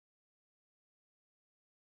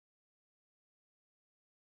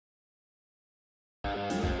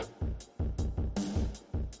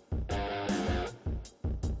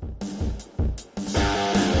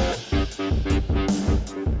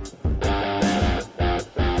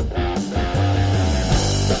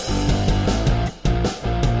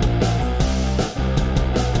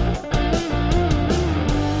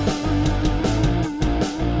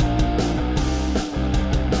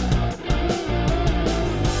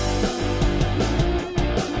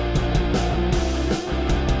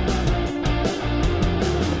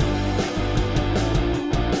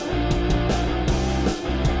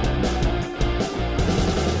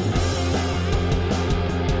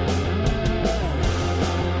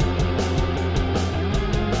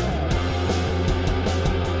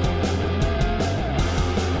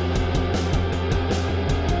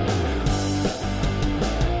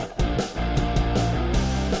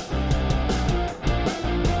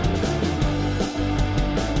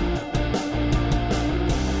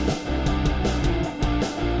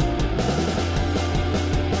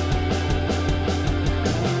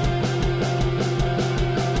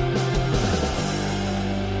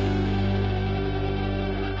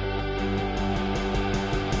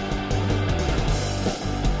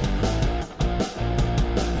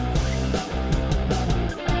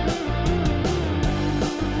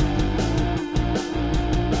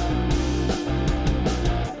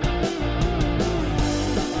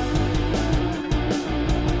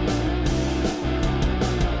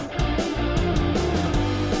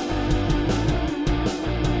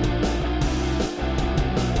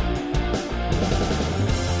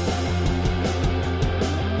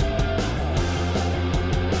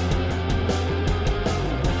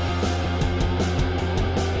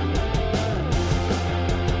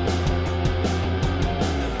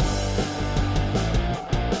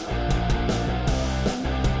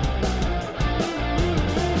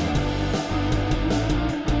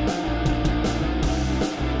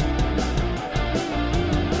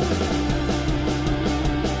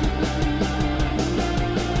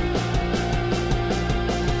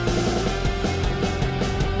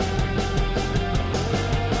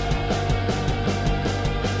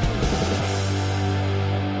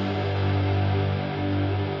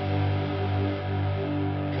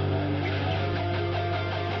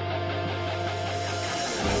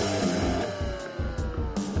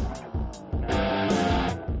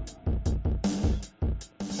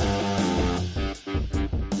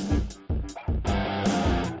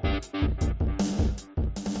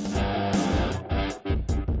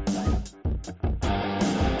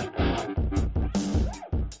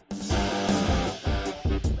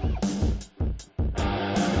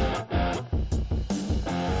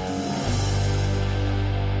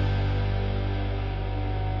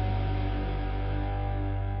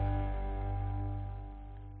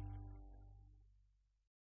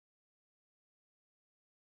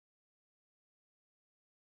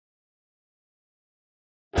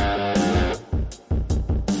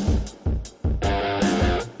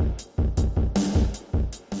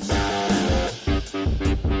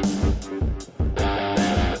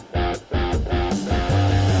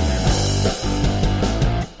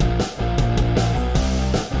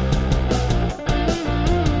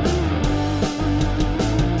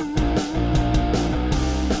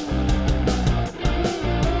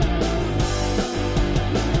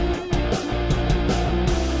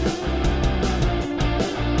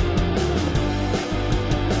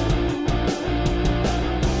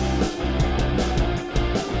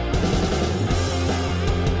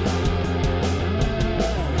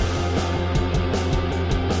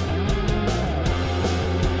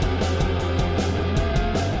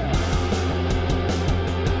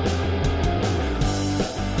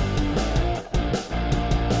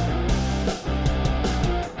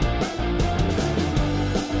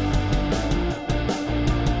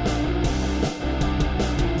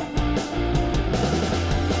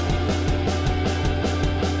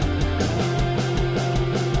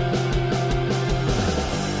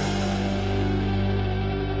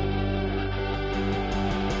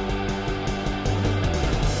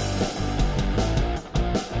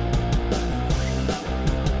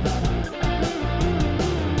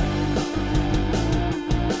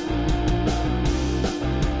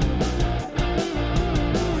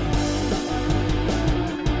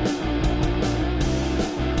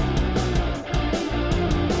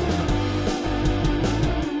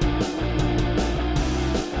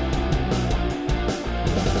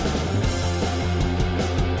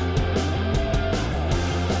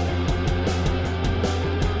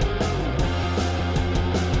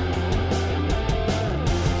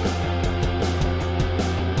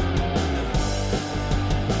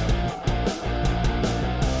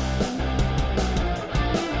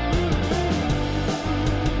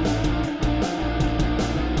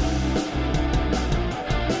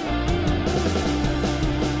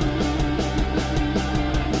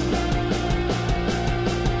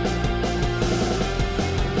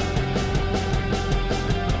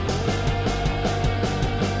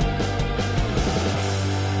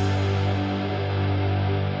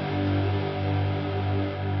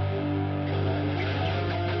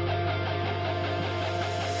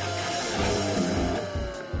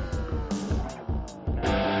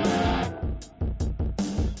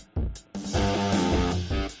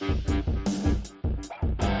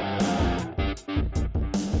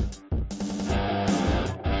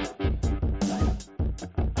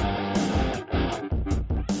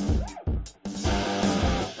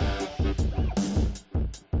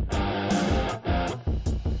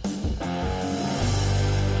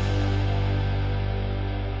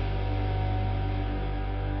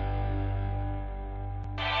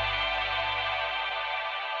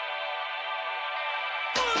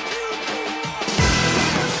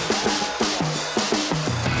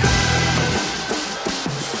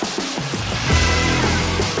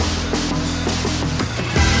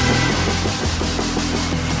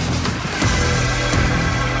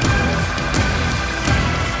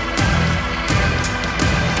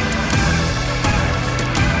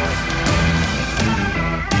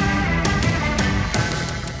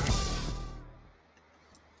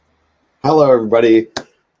Hello, everybody.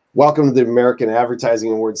 Welcome to the American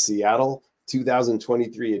Advertising Awards Seattle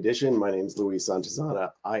 2023 edition. My name is Luis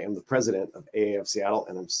Santazana. I am the president of AAF Seattle,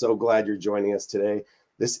 and I'm so glad you're joining us today.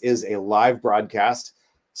 This is a live broadcast,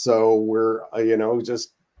 so we're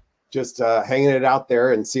just hanging it out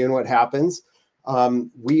there and seeing what happens.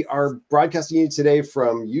 We are broadcasting you today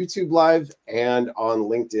from YouTube Live and on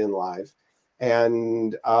LinkedIn Live,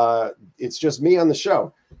 and it's just me on the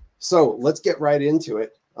show. So let's get right into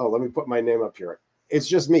it. Oh, let me put my name up here. It's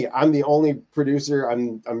just me. I'm the only producer.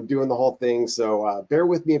 I'm doing the whole thing. So bear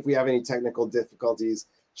with me if we have any technical difficulties.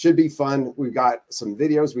 Should be fun. We've got some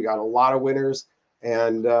videos. We got a lot of winners,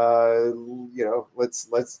 and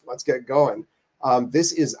let's get going.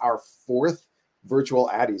 This is our fourth virtual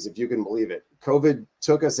ADDYS, if you can believe it. COVID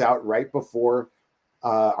took us out right before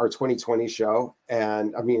our 2020 show,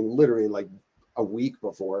 and I mean literally like a week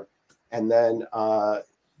before, and then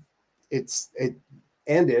it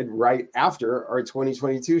ended right after our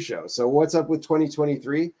 2022 show. So what's up with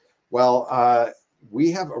 2023? Well,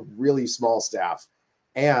 we have a really small staff,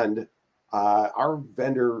 and our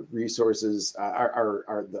vendor resources,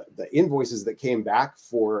 the invoices that came back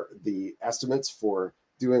for the estimates for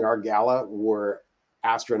doing our gala were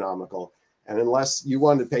astronomical. And unless you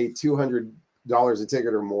wanted to pay $200 a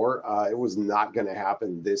ticket or more, it was not going to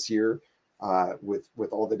happen this year with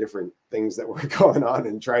all the different things that were going on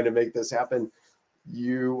and trying to make this happen.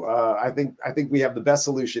 I think we have the best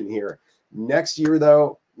solution here. Next year,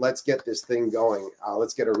 though, let's get this thing going.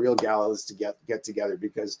 Let's get a real gala to get together,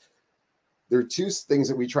 because there are two things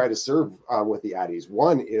that we try to serve with the ADDYS.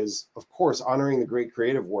 One is, of course, honoring the great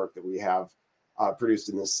creative work that we have produced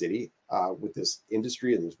in this city with this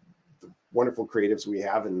industry and the wonderful creatives we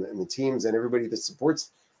have and the teams and everybody that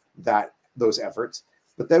supports those efforts.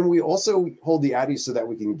 But then we also hold the ADDYS so that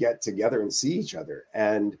we can get together and see each other.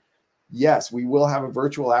 And yes, we will have a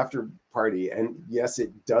virtual after party. And yes,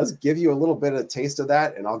 it does give you a little bit of a taste of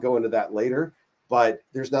that. And I'll go into that later. But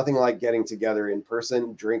there's nothing like getting together in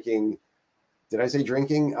person, drinking. Did I say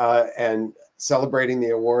drinking? And celebrating the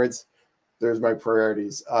awards. There's my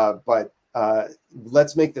priorities. But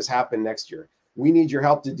let's make this happen next year. We need your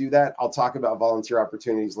help to do that. I'll talk about volunteer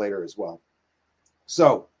opportunities later as well.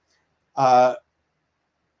 So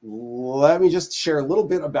let me just share a little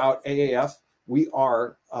bit about AAF. We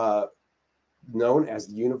are known as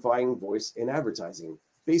the unifying voice in advertising.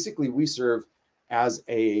 Basically, we serve as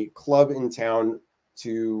a club in town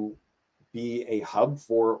to be a hub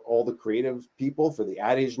for all the creative people, for the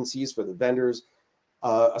ad agencies, for the vendors,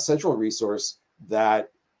 a central resource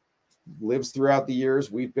that lives throughout the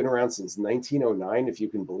years. We've been around since 1909, if you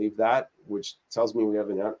can believe that, which tells me we have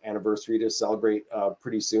an anniversary to celebrate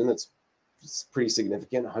pretty soon. That's pretty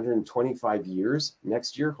significant, 125 years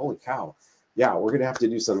next year. Holy cow. Yeah, we're going to have to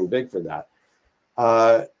do something big for that.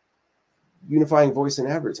 Unifying voice in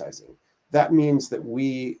advertising. That means that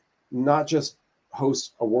we not just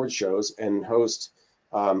host award shows and host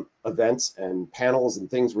events and panels and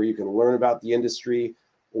things where you can learn about the industry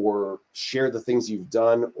or share the things you've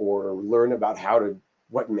done or learn about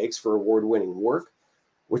what makes for award-winning work,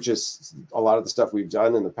 which is a lot of the stuff we've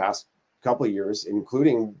done in the past couple of years,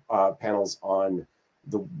 including panels on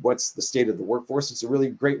what's the state of the workforce. It's a really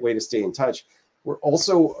great way to stay in touch. We're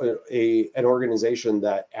also an organization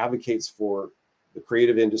that advocates for the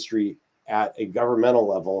creative industry at a governmental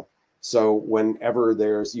level. So whenever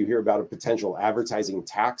you hear about a potential advertising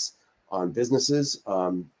tax on businesses,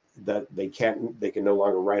 that they can no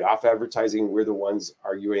longer write off advertising, we're the ones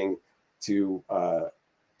arguing to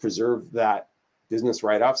preserve that business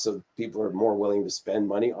write-off so people are more willing to spend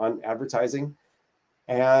money on advertising.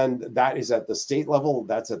 And that is at the state level.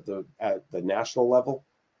 That's at the national level.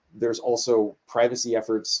 There's also privacy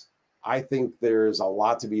efforts. I think there's a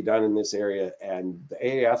lot to be done in this area, and the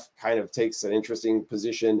AAF kind of takes an interesting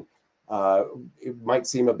position. It might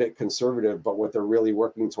seem a bit conservative, but what they're really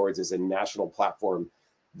working towards is a national platform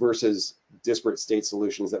versus disparate state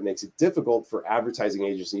solutions that makes it difficult for advertising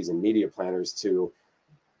agencies and media planners to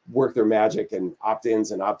work their magic and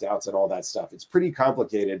opt-ins and opt-outs and all that stuff. It's pretty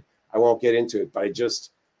complicated. I won't get into it, but I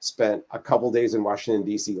just spent a couple days in Washington,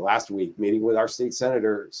 D.C. last week meeting with our state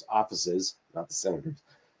senators' offices, not the senators,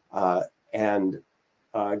 and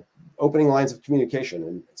opening lines of communication.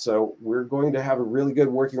 And so we're going to have a really good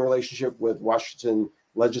working relationship with Washington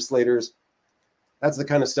legislators. That's the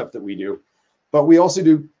kind of stuff that we do. But we also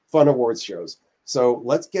do fun awards shows. So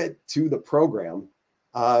let's get to the program.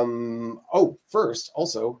 First,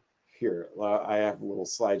 also here, I have a little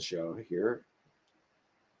slideshow here.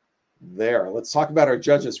 There, let's talk about our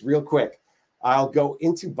judges real quick. I'll go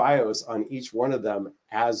into bios on each one of them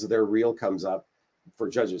as their reel comes up for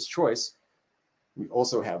Judge's Choice. We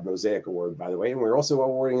also have Mosaic Award, by the way, and we're also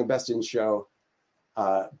awarding a Best in Show.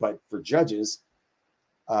 But for judges,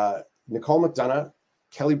 Nicole McDonough,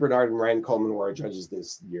 Kelly Bernard, and Ryan Coleman were our judges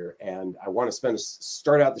this year. And I want to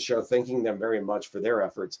start out the show thanking them very much for their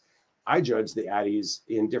efforts. I judged the ADDYS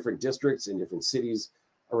in different districts, in different cities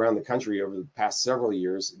around the country over the past several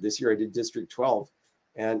years. This year I did District 12.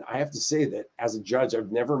 And I have to say that as a judge,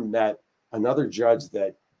 I've never met another judge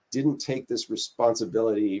that didn't take this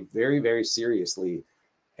responsibility very, very seriously.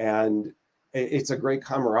 And it's a great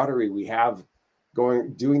camaraderie we have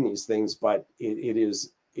doing these things, but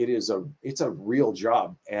it's a real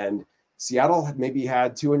job. And Seattle maybe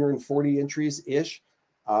had 240 entries ish.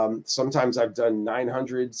 Sometimes I've done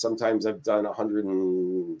 900, sometimes I've done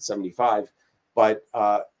 175, but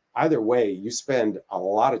either way, you spend a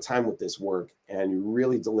lot of time with this work and you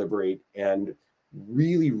really deliberate and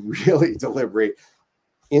really, really deliberate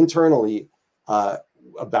internally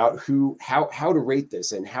about how to rate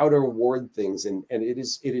this and how to award things. And it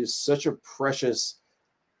is such a precious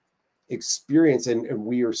experience. And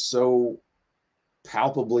we are so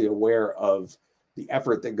palpably aware of the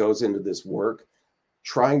effort that goes into this work,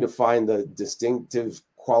 trying to find the distinctive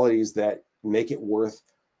qualities that make it worth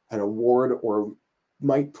an award or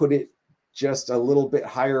might put it just a little bit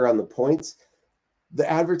higher on the points. The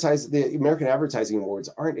American Advertising Awards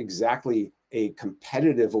aren't exactly a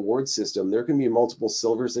competitive award system. There can be multiple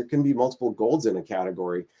silvers, there can be multiple golds in a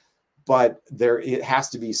category, but it has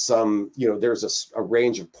to be some, there's a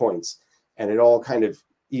range of points, and it all kind of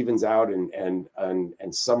evens out, and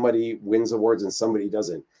somebody wins awards and somebody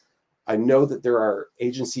doesn't. I know that there are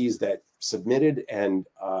agencies that submitted and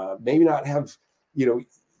maybe not have, you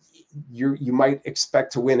might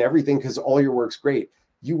expect to win everything because all your work's great.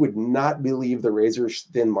 You would not believe the razor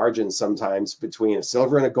thin margin sometimes between a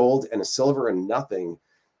silver and a gold and a silver and nothing.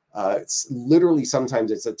 It's literally,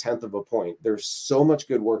 sometimes it's a tenth of a point. There's so much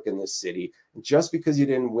good work in this city. Just because you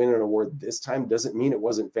didn't win an award this time doesn't mean it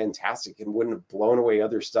wasn't fantastic and wouldn't have blown away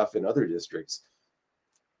other stuff in other districts.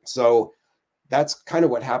 So that's kind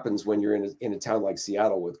of what happens when you're in a town like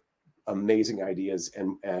Seattle with amazing ideas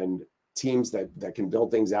and teams that can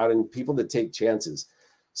build things out and people that take chances.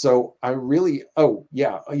 So I really, oh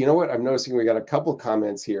yeah, you know what? I'm noticing we got a couple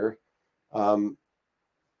comments here.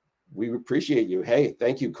 We appreciate you. Hey,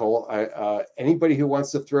 thank you, Cole. Anybody who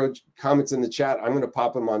wants to throw comments in the chat, I'm going to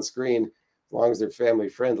pop them on screen as long as they're family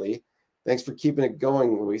friendly. Thanks for keeping it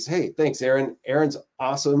going, Luis. Hey, thanks, Aaron. Aaron's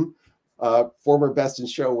awesome. Former Best in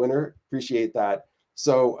Show winner. Appreciate that.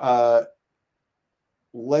 So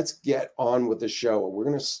let's get on with the show. We're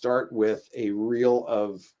going to start with a reel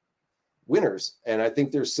of winners. And I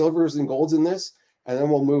think there's silvers and golds in this, and then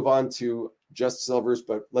we'll move on to just silvers.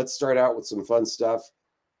 But let's start out with some fun stuff.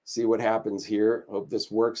 See what happens here. Hope this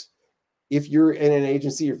works. If you're in an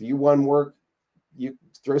agency, if you won work, you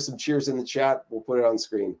throw some cheers in the chat. We'll put it on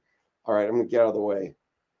screen. All right, I'm going to get out of the way.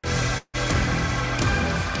 I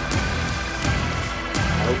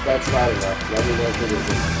hope that's loud enough. Let me know if it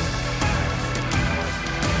isn't.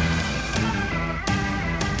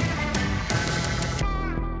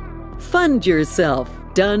 Fund Yourself,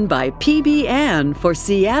 done by PB Ann for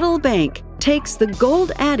Seattle Bank, takes the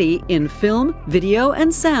Gold ADDY in film, video,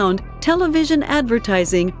 and sound, television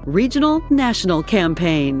advertising, regional, national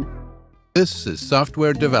campaign. This is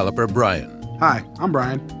software developer Brian. Hi, I'm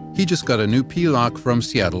Brian. He just got a new PLOC from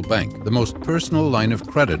Seattle Bank, the most personal line of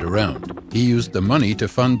credit around. He used the money to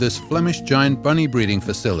fund this Flemish giant bunny breeding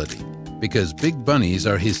facility, because big bunnies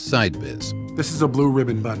are his side biz. This is a blue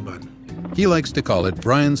ribbon bun. He likes to call it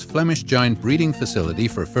Brian's Flemish giant breeding facility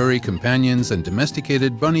for furry companions and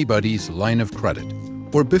domesticated bunny buddies line of credit,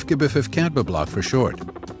 or Bifke Cadbablock for short.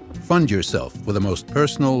 Fund yourself with the most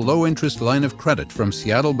personal, low-interest line of credit from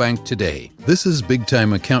Seattle Bank today. This is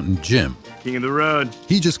big-time accountant Jim. King of the road.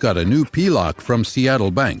 He just got a new PLOC from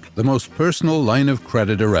Seattle Bank, the most personal line of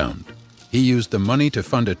credit around. He used the money to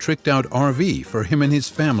fund a tricked-out RV for him and his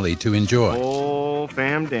family to enjoy. Oh,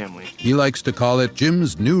 fam-damly. He likes to call it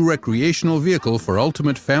Jim's new recreational vehicle for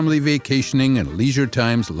ultimate family vacationing and leisure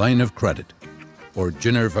times line of credit, or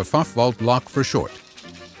Jinner Vault Lock for short.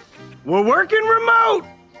 We're working remote!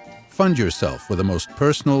 Fund yourself with the most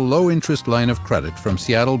personal, low-interest line of credit from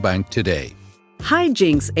Seattle Bank today.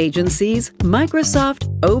 Hijinks Agency's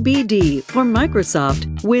Microsoft OBD for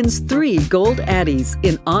Microsoft wins 3 Gold ADDYs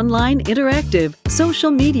in online interactive social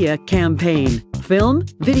media campaign, film,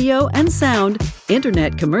 video, and sound,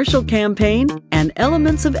 internet commercial campaign, and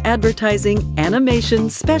elements of advertising, animation,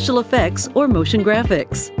 special effects, or motion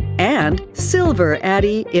graphics. And Silver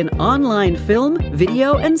ADDY in online film,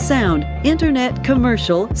 video, and sound, internet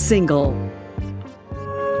commercial single.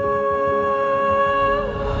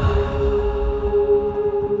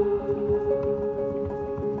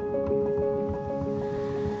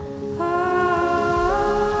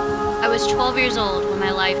 12 years old when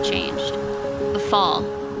my life changed. A fall,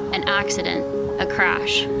 an accident, a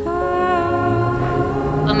crash.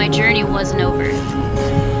 But my journey wasn't over,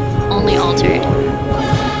 only altered.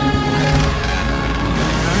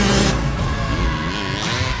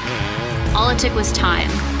 All it took was time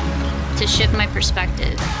to shift my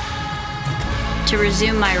perspective, to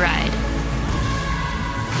resume my ride.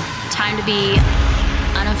 Time to be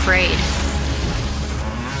unafraid,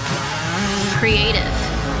 creative,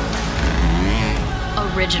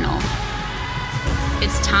 original.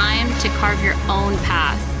 It's time to carve your own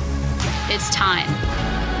path. It's time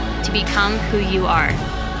to become who you are.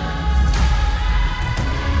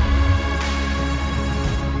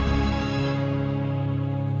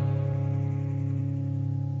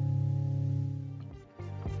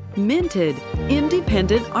 Minted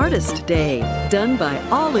Independent Artist Day, done by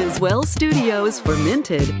All Is Well Studios for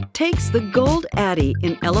Minted, takes the Gold Addy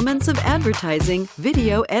in elements of advertising,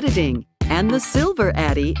 video editing, and the Silver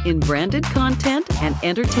Addy in branded content and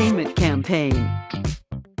entertainment campaign.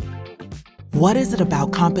 What is it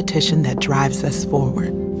about competition that drives us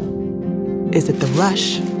forward? Is it the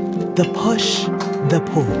rush, the push, the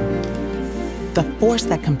pull? The force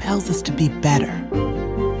that compels us to be better?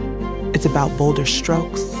 It's about bolder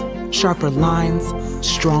strokes, sharper lines,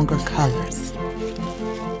 stronger colors.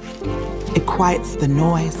 It quiets the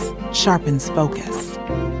noise, sharpens focus.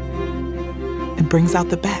 It brings out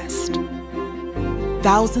the best.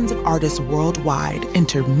 Thousands of artists worldwide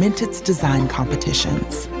enter Minted's design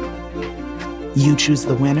competitions. You choose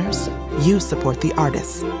the winners, you support the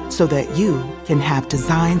artists, so that you can have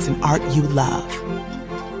designs and art you love.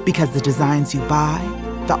 Because the designs you buy,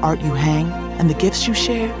 the art you hang, and the gifts you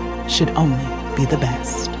share should only be the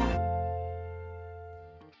best.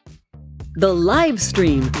 The live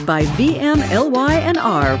stream by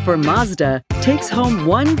VMLY&R for Mazda takes home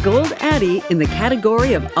 1 Gold Addy in the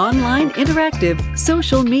category of Online Interactive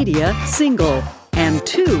Social Media Single, and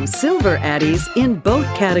 2 Silver Addies in both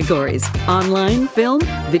categories: Online Film,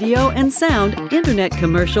 Video and Sound, Internet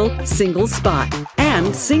Commercial, Single Spot,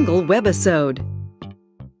 and Single Webisode.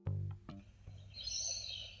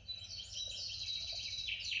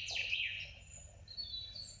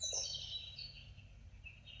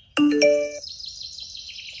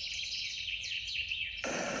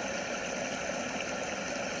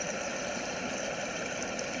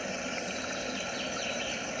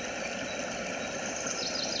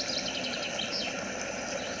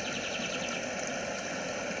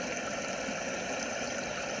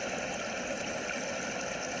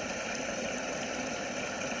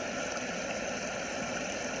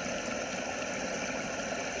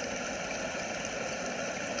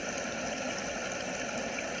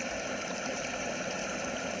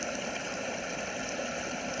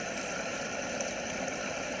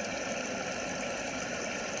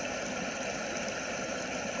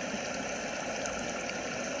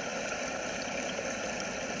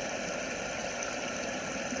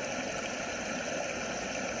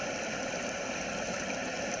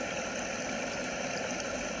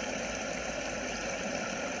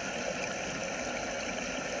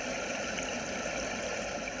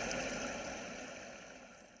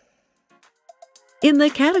 In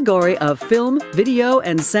the category of Film, Video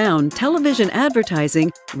and Sound Television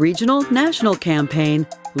Advertising Regional National Campaign,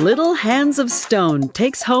 Little Hands of Stone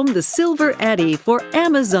takes home the Silver Addy for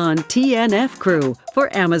Amazon TNF Crew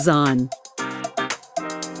for Amazon.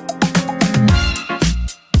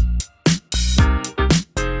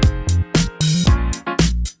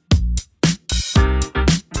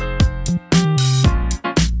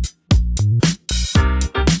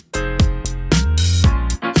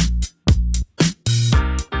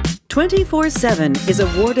 "24/7 is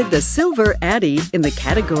awarded the Silver Addy in the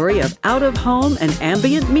category of Out-of-Home and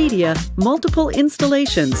Ambient Media Multiple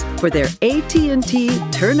Installations for their AT&T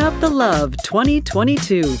Turn Up the Love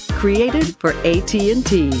 2022, created for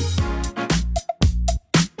AT&T.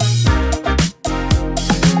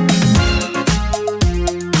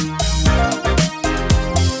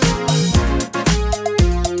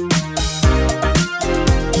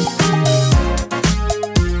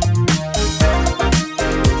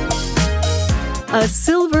 A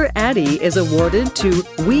Silver Addy is awarded to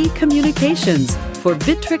We Communications for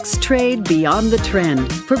Bittrex Trade Beyond the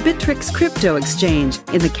Trend for Bittrex Crypto Exchange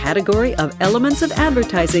in the category of Elements of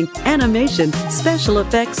Advertising, Animation, Special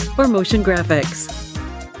Effects, or Motion Graphics.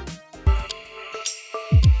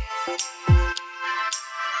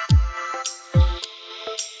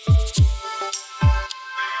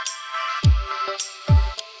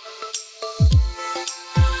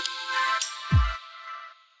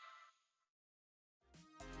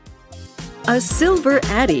 A Silver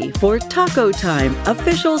Addy for Taco Time,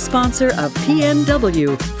 official sponsor of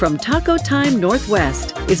PNW from Taco Time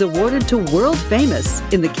Northwest, is awarded to World Famous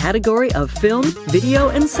in the category of Film, Video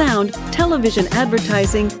and Sound, Television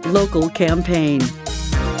Advertising, Local Campaign.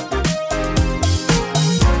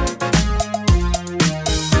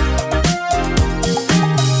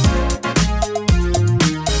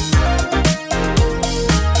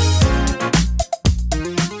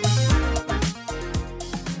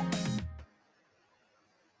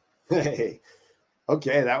 Hey,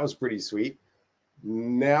 okay, that was pretty sweet.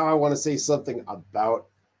 Now I want to say something about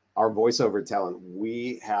our voiceover talent.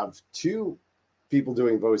 We have two people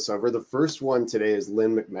doing voiceover. The first one today is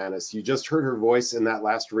Lynn McManus. You just heard her voice in that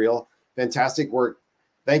last reel. Fantastic work.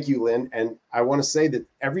 Thank you, Lynn. And I want to say that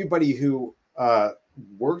everybody who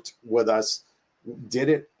worked with us did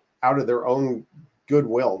it out of their own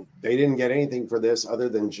goodwill. They didn't get anything for this other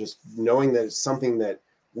than just knowing that it's something that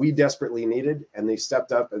we desperately needed, and they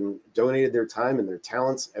stepped up and donated their time and their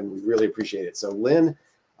talents, and we really appreciate it. So Lynn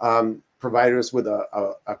provided us with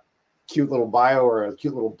a cute little bio or a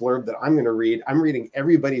cute little blurb that I'm going to read. I'm reading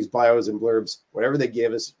everybody's bios and blurbs. Whatever they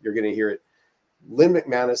gave us, you're going to hear it. Lynn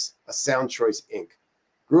McManus, a Sound Choice Inc.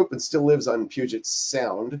 Grew up and still lives on Puget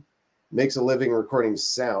Sound, makes a living recording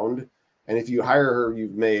sound, and if you hire her,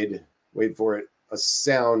 you've made, wait for it, a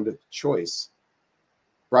sound choice.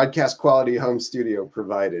 Broadcast quality home studio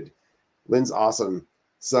provided. Lynn's awesome.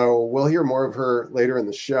 So we'll hear more of her later in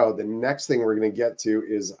the show. The next thing we're going to get to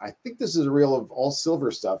is, I think this is a reel of all silver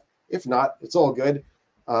stuff. If not, it's all good.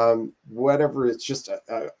 Whatever, it's just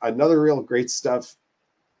another reel of great stuff.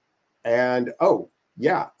 And, oh,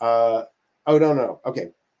 yeah. Oh, no.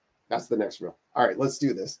 Okay, that's the next reel. All right, let's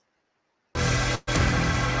do this.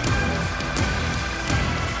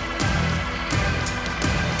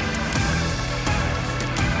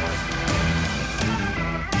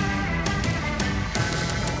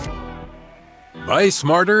 Buy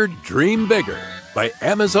Smarter, Dream Bigger by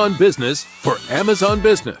Amazon Business for Amazon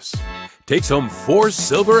Business. Takes home 4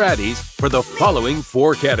 silver Addies for the following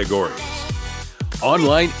 4 categories: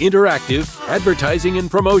 Online Interactive Advertising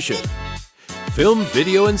and Promotion, Film,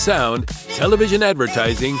 Video and Sound, Television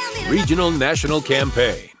Advertising, Regional National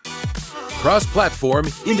Campaign, Cross-Platform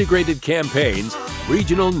Integrated Campaigns,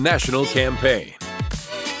 Regional National Campaign,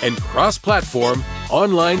 and Cross-Platform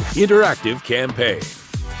Online Interactive Campaign.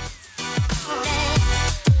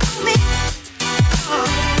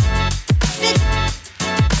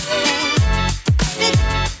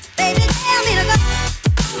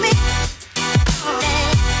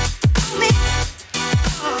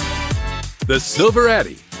 The Silver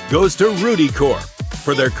Addy goes to Rudy Corp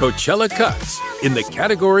for their Coachella Cuts in the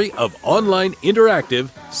category of Online Interactive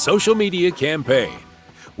Social Media Campaign,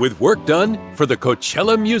 with work done for the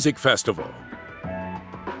Coachella Music Festival.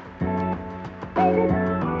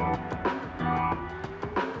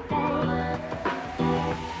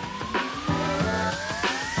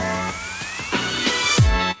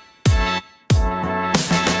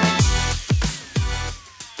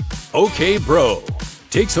 OK Bro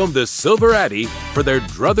takes home the Silver Addy for their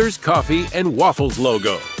Druthers Coffee and Waffles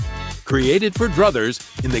logo, created for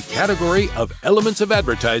Druthers in the category of Elements of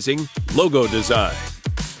Advertising Logo Design.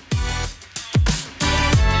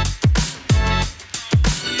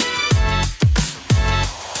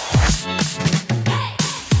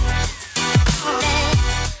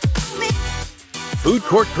 Food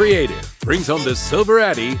Court Creative brings home the Silver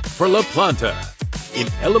Addy for La Planta in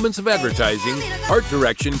Elements of Advertising Art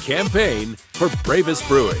Direction Campaign for Bravest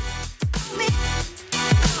Brewing.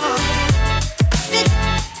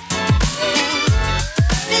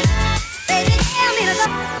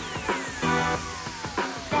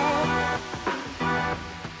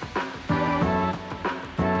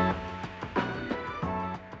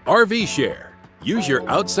 RV Share. Use your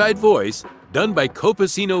outside voice, done by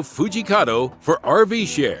Copacino Fujikato for RV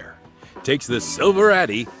Share. Takes the Silver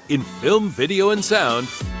Addy in Film, Video and Sound,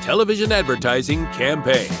 Television Advertising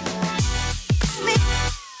Campaign.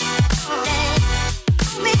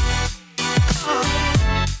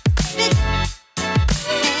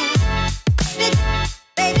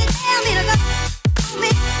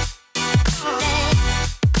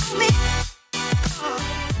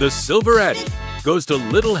 The Silver Addy goes to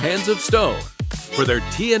Little Hands of Stone for their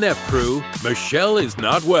TNF crew, Michelle Is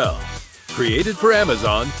Not Well. Created for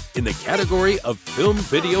Amazon in the category of Film,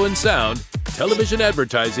 Video and Sound, Television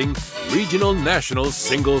Advertising, Regional National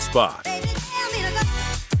Single Spot.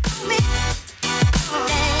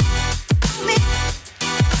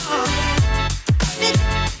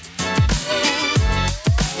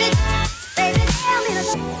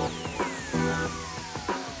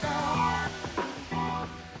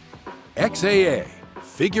 XAA,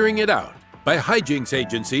 Figuring It Out by Hijinks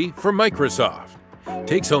Agency for Microsoft.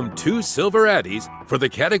 Takes home 2 silver ADDYS for the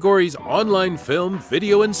categories Online Film,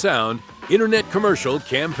 Video and Sound, Internet Commercial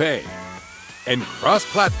Campaign. And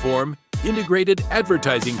Cross-Platform, Integrated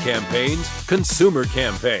Advertising Campaigns, Consumer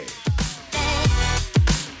Campaign.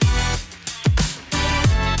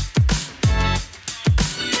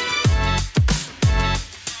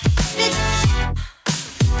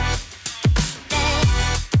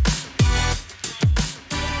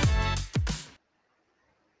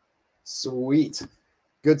 Sweet.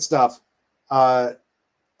 Good stuff.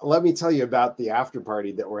 Let me tell you about the after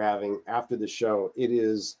party that we're having after the show. It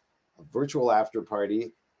is a virtual after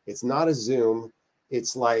party. It's not a Zoom.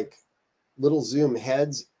 It's like little Zoom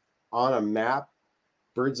heads on a map,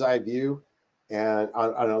 bird's eye view, and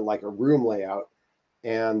on like a room layout.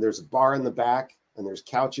 And there's a bar in the back, and there's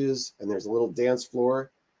couches, and there's a little dance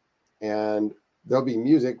floor. And there'll be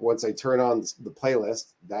music once I turn on the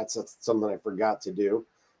playlist. That's something I forgot to do.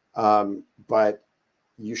 But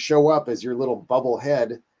you show up as your little bubble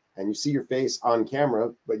head and you see your face on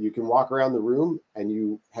camera, but you can walk around the room and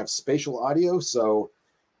you have spatial audio. So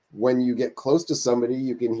when you get close to somebody,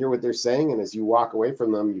 you can hear what they're saying. And as you walk away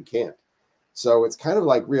from them, you can't. So it's kind of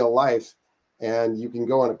like real life, and you can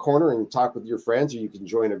go on a corner and talk with your friends, or you can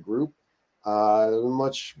join a group,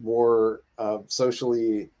 much more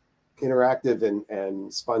socially interactive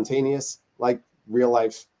and spontaneous, like real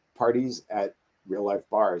life parties at real life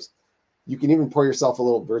bars. You can even pour yourself a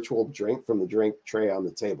little virtual drink from the drink tray on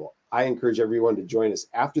the table. I encourage everyone to join us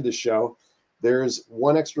after the show. There's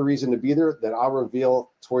one extra reason to be there that I'll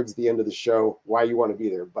reveal towards the end of the show why you want to be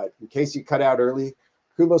there. But in case you cut out early,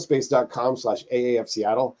 kumospace.com/AAF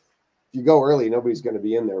Seattle. If you go early, nobody's going to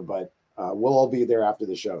be in there, but we'll all be there after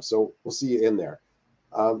the show. So we'll see you in there.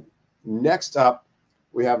 Next up,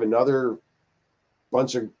 we have another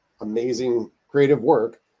bunch of amazing creative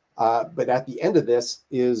work. But at the end of this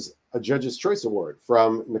is a Judge's Choice Award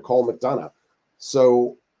from Nicole McDonough.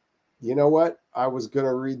 So, you know what? I was going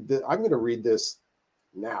to read this. I'm going to read this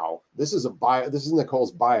now. This is a bio. This is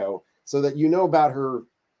Nicole's bio, so that you know about her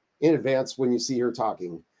in advance. When you see her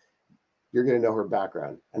talking, you're going to know her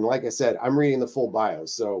background. And like I said, I'm reading the full bio,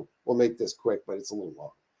 so we'll make this quick, but it's a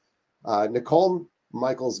little long. Nicole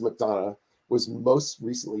Michaels McDonough was most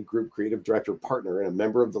recently Group Creative Director Partner and a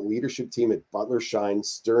member of the leadership team at Butler, Shine,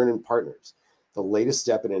 Stern & Partners, the latest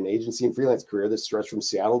step in an agency and freelance career that stretched from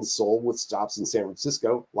Seattle to Seoul with stops in San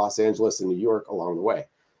Francisco, Los Angeles, and New York along the way.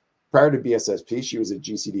 Prior to BSSP, she was at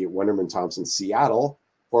GCD at Wenderman Thompson Seattle,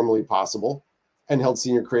 formerly Possible, and held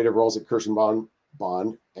senior creative roles at Kirschenbaum,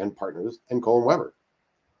 Bond and Partners, and Colin Weber.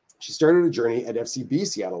 She started a journey at FCB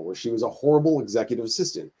Seattle, where she was a horrible executive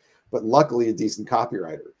assistant, but luckily a decent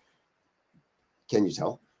copywriter. Can you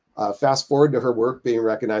tell? Fast forward to her work being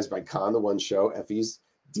recognized by Cannes, The One Show, Effie's,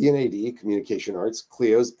 D&AD, Communication Arts,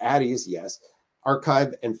 Clio's, ADDYS, Yes,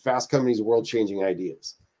 Archive, and Fast Company's World-Changing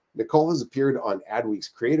Ideas. Nicole has appeared on Adweek's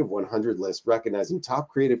Creative 100 list, recognizing top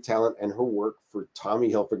creative talent and her work for Tommy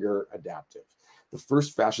Hilfiger Adaptive, the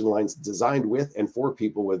first fashion lines designed with and for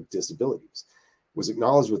people with disabilities. Was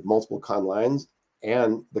acknowledged with multiple Cannes Lions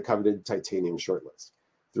and the coveted Titanium shortlist.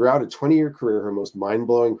 Throughout a 20-year career, her most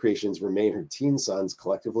mind-blowing creations remain her teen sons,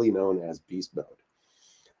 collectively known as Beast Mode.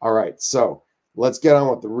 All right, so let's get on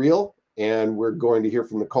with the reel, and we're going to hear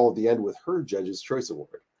from Nicole at the end with her Judge's Choice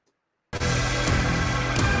Award.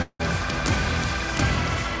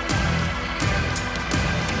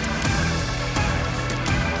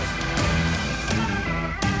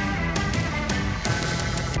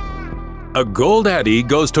 A Gold ADDY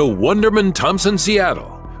goes to Wenderman Thompson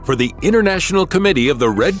Seattle for the International Committee of the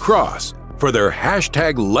Red Cross for their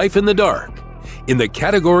 #LifeInTheDark in the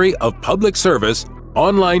category of Public Service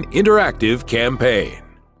Online Interactive Campaign.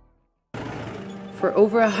 For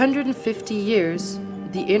over 150 years,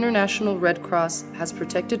 the International Red Cross has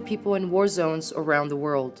protected people in war zones around the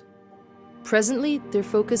world. Presently, their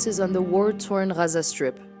focus is on the war-torn Gaza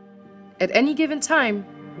Strip. At any given time,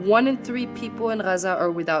 1 in 3 people in Gaza are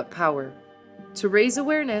without power. To raise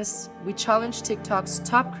awareness, we challenge TikTok's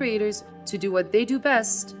top creators to do what they do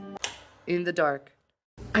best, in the dark.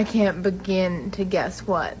 I can't begin to guess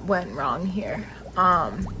what went wrong here.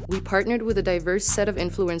 We partnered with a diverse set of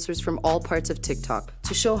influencers from all parts of TikTok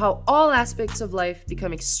to show how all aspects of life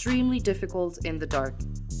become extremely difficult in the dark.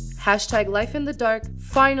 #LifeInTheDark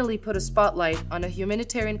finally put a spotlight on a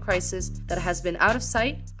humanitarian crisis that has been out of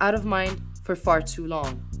sight, out of mind for far too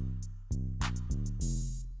long.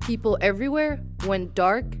 People everywhere went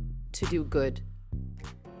dark to do good.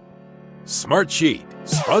 Smartsheet,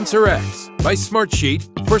 Sponsor X by Smartsheet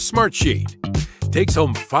for Smartsheet. takes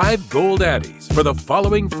home 5 gold Addies for the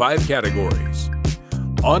following 5 categories: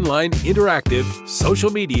 online interactive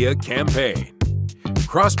social media campaign,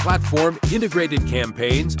 cross-platform integrated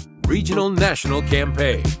campaigns, regional national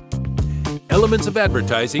campaign, elements of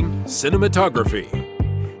advertising, cinematography,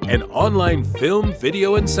 and online film,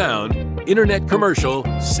 video, and sound, internet commercial,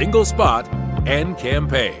 single spot, and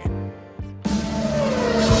campaign.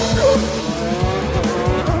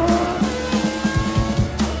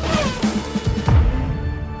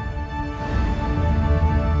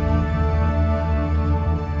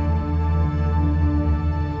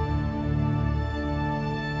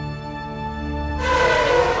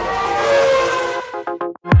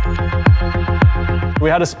 We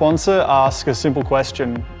had a sponsor ask a simple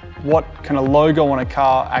question: what can a logo on a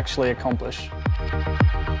car actually accomplish?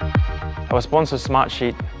 Our sponsor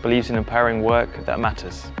Smartsheet believes in empowering work that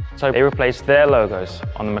matters. So they replaced their logos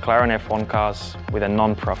on the McLaren F1 cars with a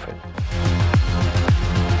non-profit.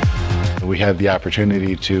 We had the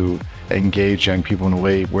opportunity to engage young people in a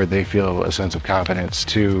way where they feel a sense of confidence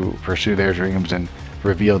to pursue their dreams and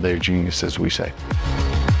reveal their genius, as we say.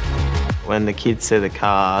 When the kids see the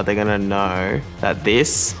car, they're gonna know that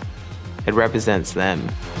it represents them.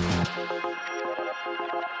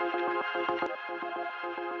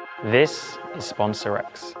 This is Sponsor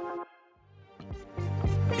X.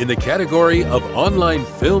 In the category of online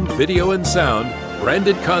film, video, and sound,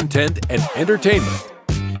 branded content, and entertainment,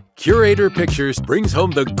 Curator Pictures brings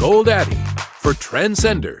home the Gold Addy for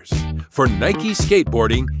Transcenders for Nike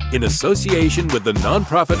skateboarding in association with the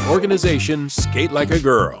nonprofit organization Skate Like a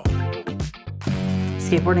Girl.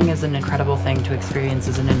 Skateboarding is an incredible thing to experience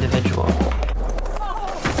as an individual.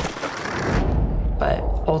 But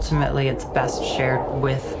ultimately, it's best shared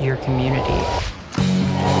with your community.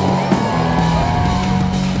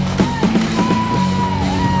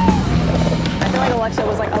 I feel like Alexa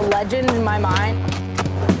was like a legend in my mind.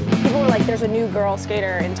 People were like, there's a new girl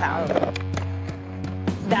skater in town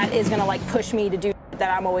that is gonna like push me to do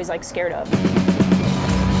that I'm always like scared of.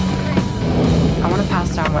 I want to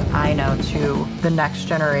pass down what I know to the next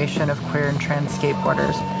generation of queer and trans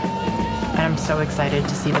skateboarders. And I'm so excited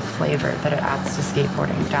to see the flavor that it adds to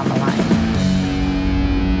skateboarding down the line.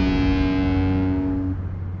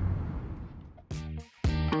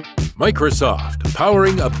 Microsoft,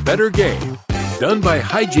 powering a better game. Done by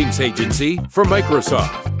Hijinks Agency for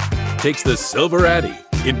Microsoft. Takes the Silver Addy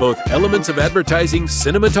in both elements of advertising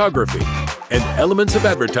cinematography and elements of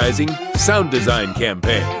advertising sound design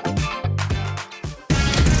campaign.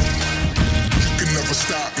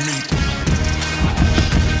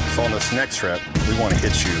 So on this next rep, we want to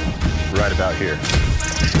hit you right about here.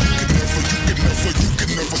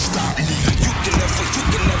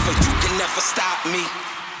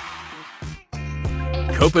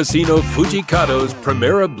 Copacino Fujikado's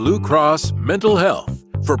Primera Blue Cross Mental Health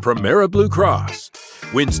for Primera Blue Cross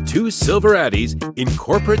wins 2 Silver Addies in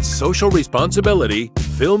Corporate Social Responsibility,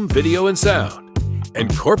 Film, Video, and Sound,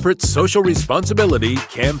 and Corporate Social Responsibility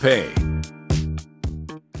Campaign.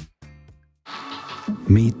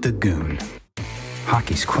 Meet the Goon,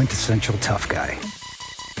 hockey's quintessential tough guy.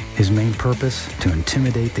 His main purpose, to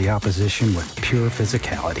intimidate the opposition with pure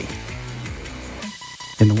physicality.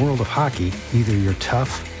 In the world of hockey, either you're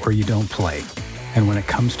tough or you don't play. And when it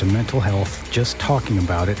comes to mental health, just talking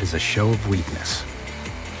about it is a show of weakness.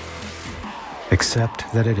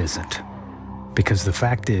 Except that it isn't. Because the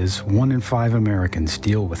fact is, 1 in 5 Americans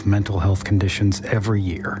deal with mental health conditions every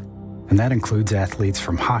year. And that includes athletes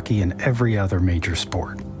from hockey and every other major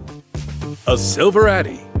sport. A Silver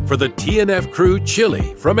Addy for the TNF Crew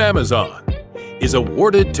Chili from Amazon is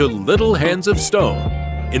awarded to Little Hands of Stone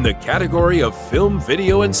in the category of Film,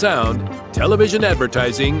 Video, and Sound, Television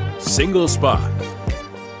Advertising, Single Spot.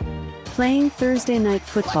 Playing Thursday Night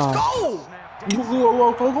Football.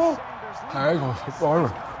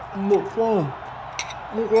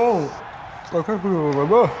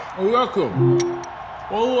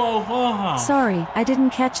 Sorry, I didn't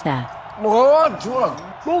catch that.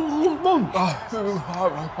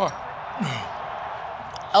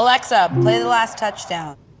 Alexa, play the last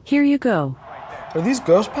touchdown. Here you go. Are these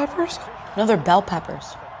ghost peppers? No, they're bell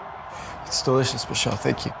peppers. It's delicious, Michelle.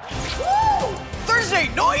 Thank you. Woo! Thursday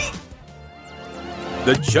night!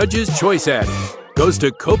 The Judge's Choice Addy goes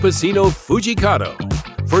to Copacino Fujikado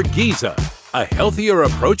for Giza, a healthier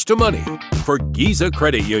approach to money for Giza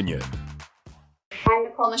Credit Union. I'm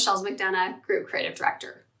Nicole Michelle McDonough, Group Creative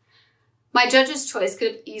Director. My judge's choice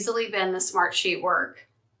could have easily been the Smartsheet work,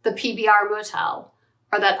 the PBR Motel,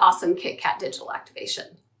 or that awesome Kit Kat digital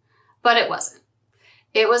activation. But it wasn't.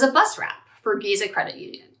 It was a bus wrap for Giza Credit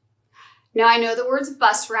Union. Now I know the words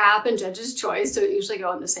bus wrap and judge's choice don't usually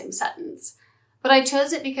go in the same sentence, But I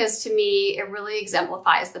chose it because to me, it really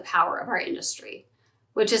exemplifies the power of our industry,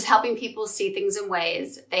 which is helping people see things in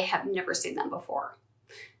ways they have never seen them before.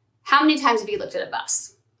 How many times have you looked at a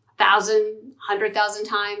bus? 1,000, 100,000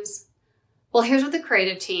 times? Well, here's what the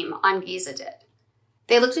creative team on Giza did.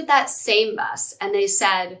 They looked at that same bus and they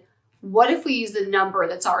said, what if we use the number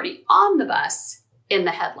that's already on the bus in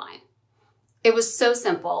the headline? It was so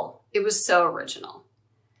simple. It was so original.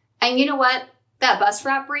 And you know what? That bus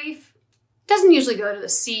wrap brief doesn't usually go to the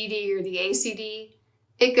CD or the ACD.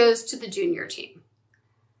 It goes to the junior team.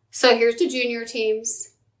 So here's to junior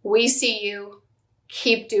teams. We see you.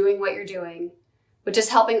 Keep doing what you're doing, which is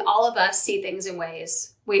helping all of us see things in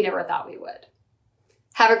ways we never thought we would.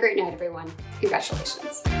 Have a great night, everyone.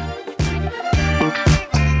 Congratulations.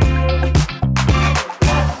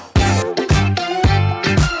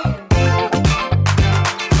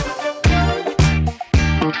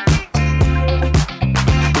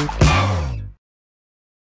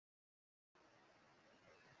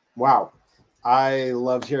 Wow. I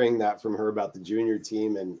loved hearing that from her about the junior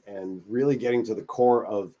team and really getting to the core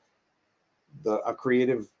of a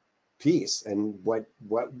creative piece and what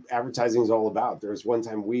advertising is all about. There was one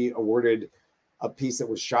time we awarded a piece that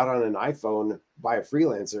was shot on an iPhone by a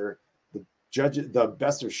freelancer, the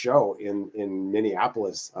best of show in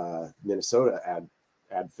Minneapolis, Minnesota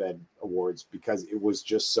AdFed Awards, because it was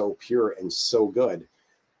just so pure and so good.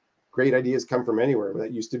 Great ideas come from anywhere.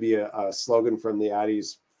 That used to be a slogan from the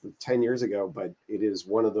ADDYS 10 years ago, but it is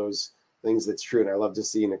one of those things that's true. And I love to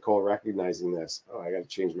see Nicole recognizing this. Oh, I got to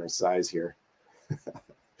change my size here.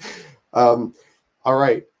 All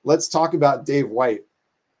right, let's talk about Dave White.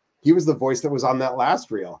 He was the voice that was on that last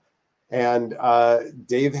reel. And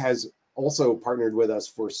Dave has also partnered with us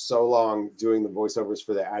for so long doing the voiceovers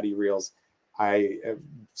for the ADDY reels. I am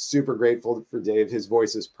super grateful for Dave. His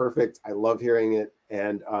voice is perfect. I love hearing it.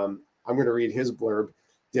 And I'm going to read his blurb.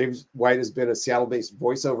 Dave White has been a Seattle-based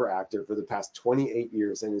voiceover actor for the past 28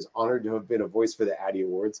 years and is honored to have been a voice for the ADDY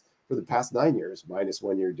Awards for the past 9 years, minus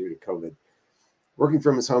 1 year due to COVID. Working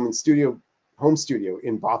from his home studio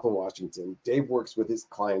in Bothell, Washington, Dave works with his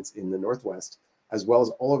clients in the Northwest, as well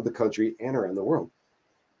as all over the country and around the world.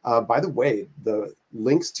 By the way, the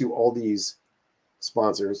links to all these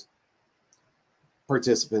sponsors,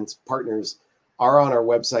 participants, partners are on our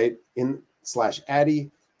website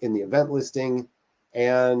 /ADDY in the event listing.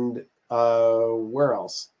 And where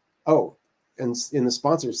else? Oh, and in the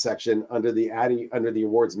sponsors section under the ADDY, under the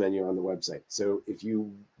awards menu on the website. So if you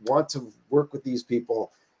want to work with these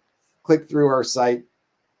people, click through our site.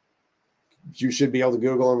 You should be able to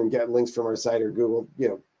Google them and get links from our site, or Google,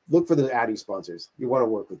 look for the ADDY sponsors. You want to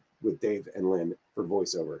work with Dave and Lynn for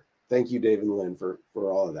voiceover. Thank you, Dave and Lynn, for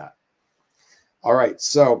all of that. All right,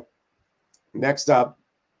 so next up,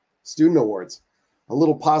 student awards. A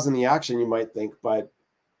little pause in the action, you might think, but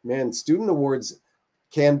man, student awards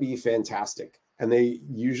can be fantastic, and they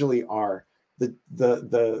usually are.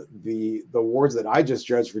 The awards that I just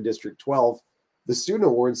judged for District 12, the student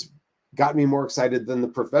awards got me more excited than the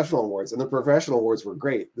professional awards, and the professional awards were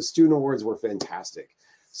great. The student awards were fantastic.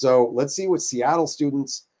 So let's see what Seattle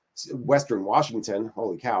students, Western Washington,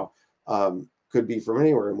 holy cow, could be from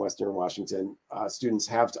anywhere in Western Washington, students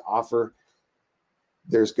have to offer.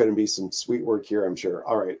 There's going to be some sweet work here, I'm sure.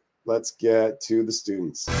 All right, let's get to the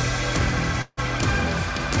students.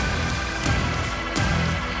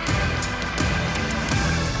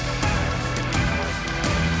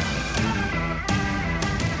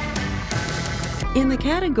 In the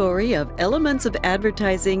category of Elements of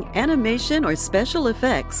Advertising, Animation, or Special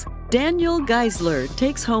Effects, Daniel Geisler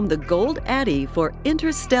takes home the Gold ADDY for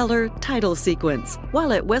Interstellar title sequence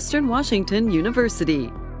while at Western Washington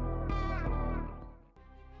University.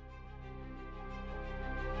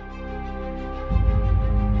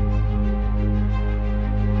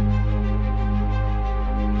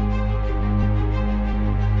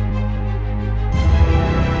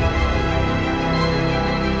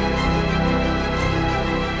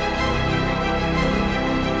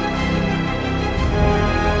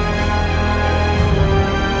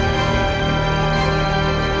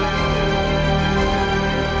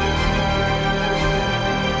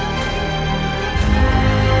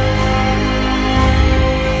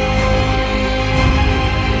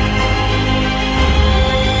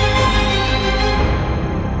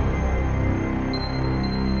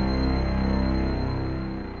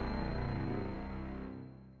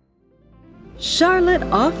 Charlotte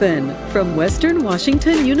Offen from Western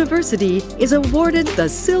Washington University is awarded the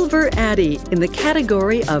Silver ADDY in the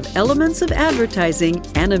category of Elements of Advertising,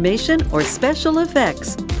 Animation, or Special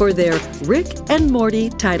Effects for their Rick and Morty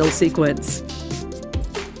title sequence.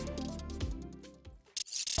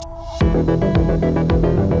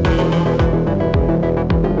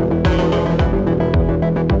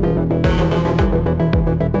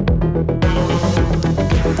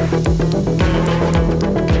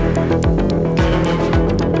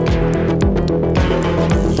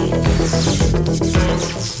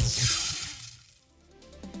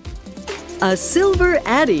 A silver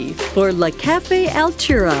Addy for La Cafe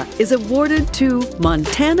Altura is awarded to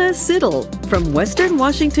Montana Siddle from Western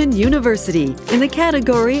Washington University in the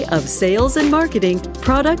category of Sales and Marketing,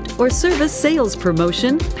 Product or Service Sales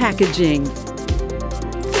Promotion, Packaging.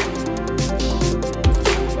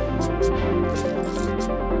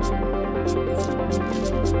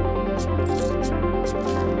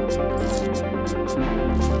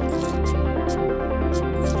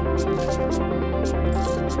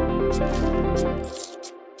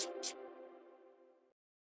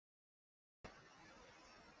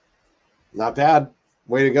 Not bad.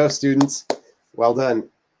 Way to go, students. Well done.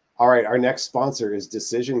 All right, our next sponsor is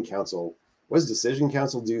Decision Council. What does Decision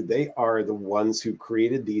Council do? They are the ones who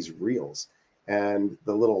created these reels. And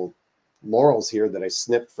the little laurels here that I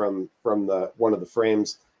snipped from the one of the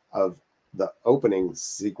frames of the opening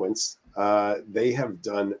sequence, they have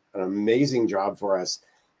done an amazing job for us.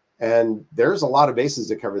 And there's a lot of bases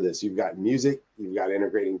to cover this. You've got music, you've got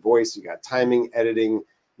integrating voice, you've got timing, editing,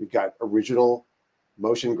 you've got original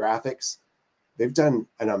motion graphics. They've done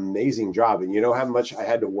an amazing job. And you know how much I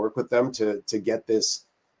had to work with them to get this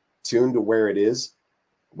tuned to where it is?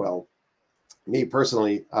 Well, me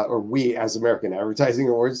personally, or we as American Advertising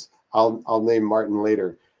Awards, I'll name Martin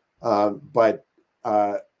later. But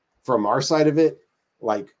from our side of it,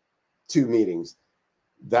 like 2 meetings,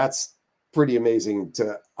 that's pretty amazing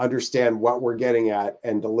to understand what we're getting at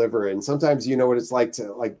and deliver. And sometimes you know what it's like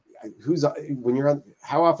to when you're on,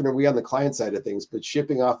 how often are we on the client side of things, but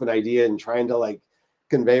shipping off an idea and trying to like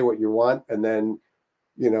convey what you want. And then,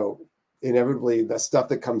 you know, inevitably the stuff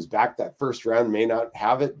that comes back that first round may not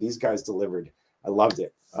have it. These guys delivered. I loved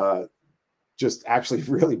it. Just actually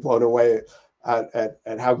really blown away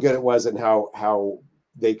at how good it was and how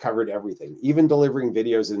they covered everything, even delivering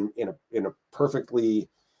videos in a perfectly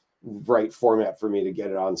right format for me to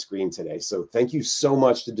get it on screen today. So thank you so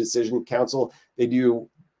much to Decision Council. They do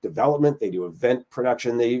development, they do event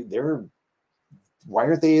production. They're why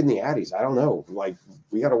aren't they in the ADDYS? I don't know. Like,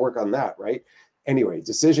 we got to work on that, right? Anyway,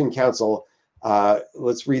 Decision Council.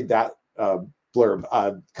 Let's read that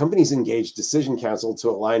blurb. Companies engage Decision Council to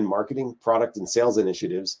align marketing, product, and sales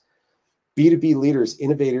initiatives. B2B leaders,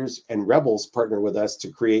 innovators, and rebels partner with us to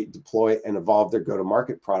create, deploy, and evolve their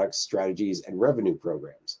go-to-market products, strategies, and revenue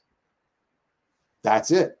programs. That's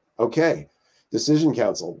it. Okay. Decision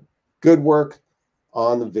Council. Good work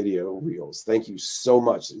on the video reels. Thank you so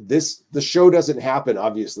much. The show doesn't happen,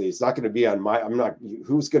 obviously. It's not going to be on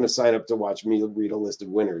who's going to sign up to watch me read a list of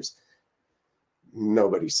winners?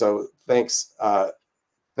 Nobody. So thanks to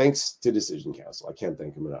Decision Council. I can't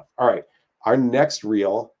thank them enough. All right. Our next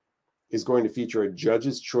reel is going to feature a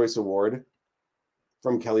Judge's Choice Award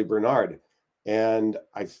from Kelly Bernard. And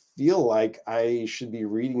I feel like I should be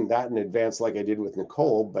reading that in advance like I did with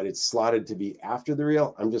Nicole, but it's slotted to be after the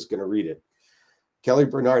reel. I'm just going to read it. Kelly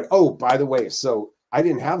Bernard. Oh, by the way, so I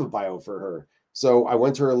didn't have a bio for her. So I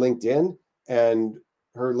went to her LinkedIn, and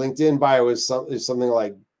her LinkedIn bio is something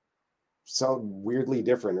like so weirdly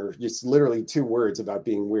different, or just literally 2 words about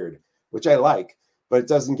being weird, which I like, but it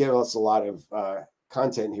doesn't give us a lot of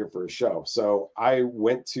content here for a show. So I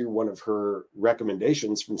went to one of her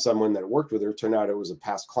recommendations from someone that worked with her. Turned out it was a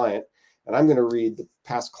past client. And I'm going to read the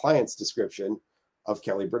past client's description of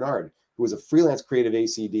Kelly Bernard, who was a freelance creative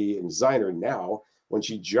ACD and designer. Now, when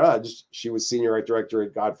she judged, she was senior art director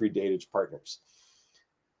at Godfrey Datage Partners.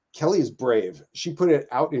 Kelly is brave. She put it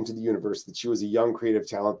out into the universe that she was a young creative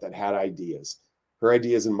talent that had ideas. Her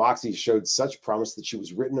ideas and moxie showed such promise that she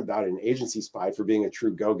was written about an agency spy for being a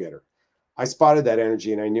true go-getter. I spotted that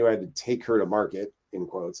energy and I knew I had to take her to market, in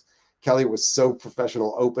quotes. Kelly was so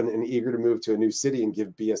professional, open, and eager to move to a new city and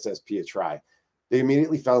give BSSP a try. They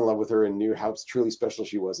immediately fell in love with her and knew how truly special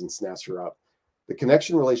she was and snatched her up. The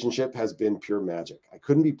connection relationship has been pure magic. I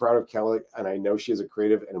couldn't be proud of Kelly, and I know she is a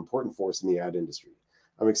creative and important force in the ad industry.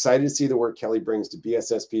 I'm excited to see the work Kelly brings to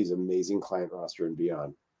BSSP's amazing client roster and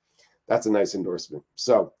beyond. That's a nice endorsement.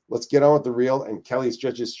 So let's get on with the reel and Kelly's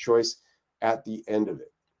Judge's Choice at the end of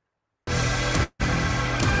it.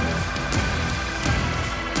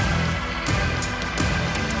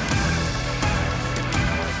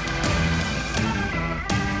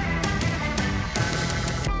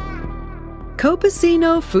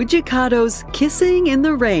 Copacino Fujikado's Kissing in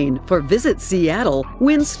the Rain for Visit Seattle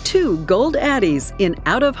wins 2 gold ADDYs in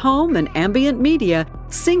out-of-home and ambient media,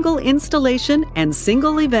 single installation, and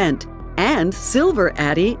single event. and Silver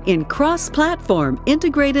ADDY in cross-platform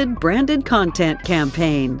integrated branded content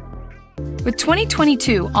campaign. With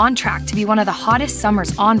 2022 on track to be one of the hottest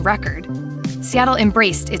summers on record, Seattle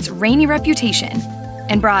embraced its rainy reputation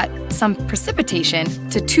and brought some precipitation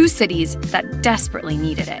to 2 cities that desperately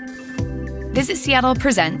needed it. Visit Seattle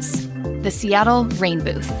presents the Seattle Rain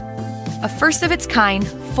Booth, a first-of-its-kind,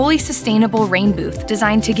 fully sustainable rain booth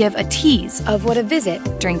designed to give a tease of what a visit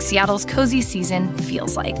during Seattle's cozy season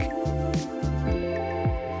feels like.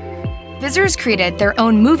 Visitors created their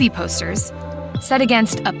own movie posters set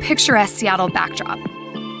against a picturesque Seattle backdrop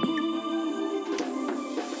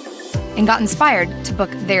and got inspired to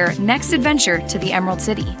book their next adventure to the Emerald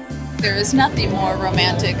City. There is nothing more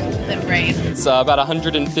romantic than rain. It's about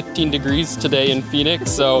 115 degrees today in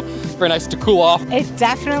Phoenix, so very nice to cool off. It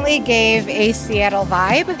definitely gave a Seattle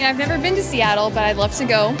vibe. Yeah, I've never been to Seattle, but I'd love to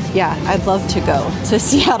go. Yeah, I'd love to go to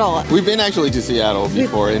Seattle. We've been actually to Seattle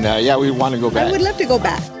before, and yeah, we want to go back. I would love to go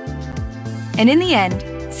back. And in the end,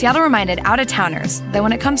 Seattle reminded out-of-towners that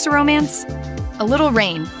when it comes to romance, a little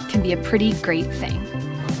rain can be a pretty great thing.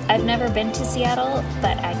 I've never been to Seattle,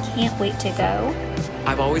 but I can't wait to go.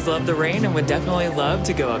 I've always loved the rain and would definitely love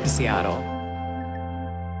to go up to Seattle.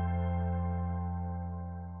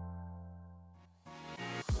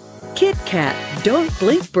 Kit Kat Don't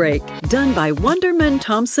Blink Break, done by Wonderman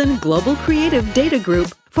Thompson Global Creative Data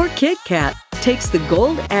Group for Kit Kat, takes the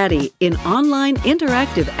Gold ADDY in online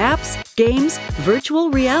interactive apps, games,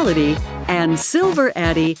 virtual reality, and Silver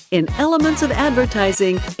ADDY in elements of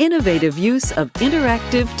advertising, innovative use of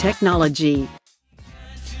interactive technology.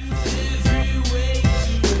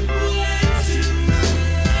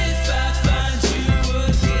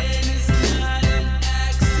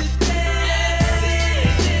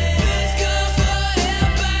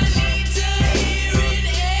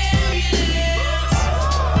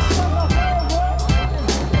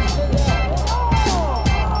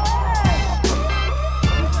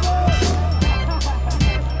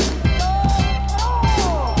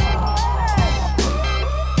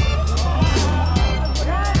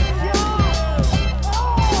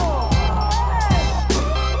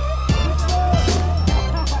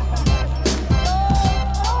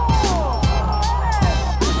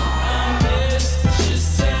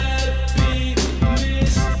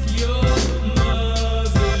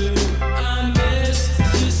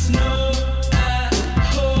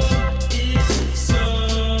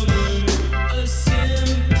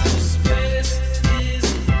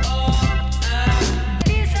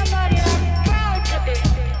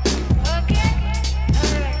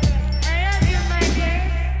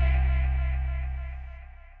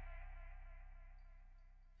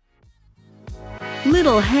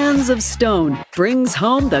 Little Hands of Stone brings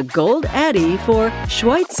home the Gold ADDY for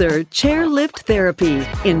Schweitzer Chairlift Therapy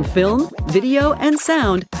in film, video, and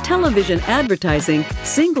sound, television advertising,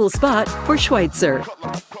 single spot for Schweitzer.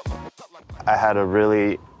 I had a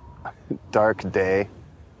really dark day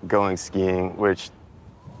going skiing, which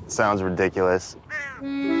sounds ridiculous.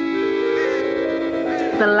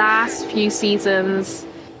 The last few seasons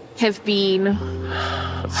have been...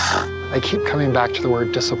 I keep coming back to the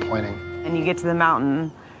word disappointing. And you get to the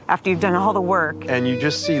mountain after you've done all the work. And you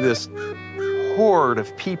just see this horde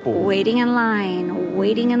of people. Waiting in line,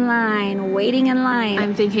 waiting in line, waiting in line.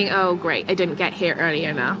 I'm thinking, oh great, I didn't get here early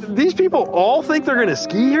enough. These people all think they're gonna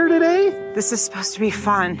ski here today? This is supposed to be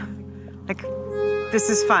fun. Like, this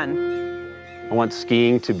is fun. I want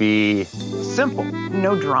skiing to be simple.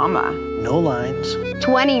 No drama. No lines.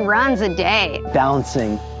 20 runs a day.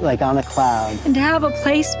 Bouncing like on a cloud. And to have a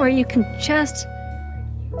place where you can just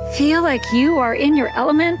feel like you are in your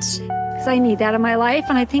element, because I need that in my life,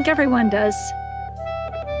 and I think everyone does.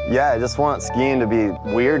 Yeah, I just want skiing to be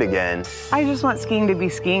weird again. I just want skiing to be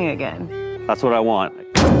skiing again. That's what I want.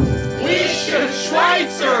 We should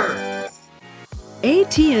Schweitzer!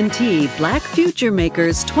 AT&T Black Future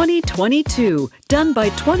Makers 2022, done by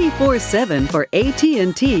 24/7 for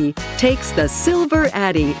AT&T, takes the Silver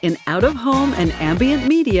ADDY in out-of-home and ambient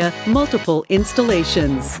media multiple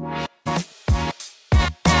installations.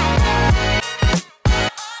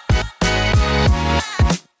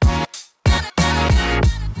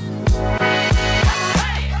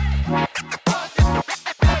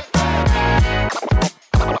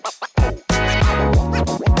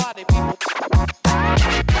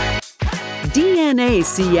 DNA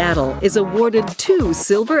Seattle is awarded 2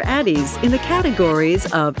 Silver ADDYs in the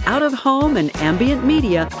categories of out-of-home and ambient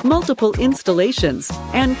media multiple installations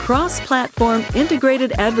and cross-platform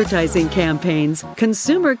integrated advertising campaigns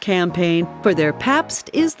consumer campaign for their Pabst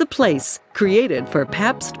is the Place, created for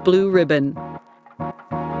Pabst Blue Ribbon.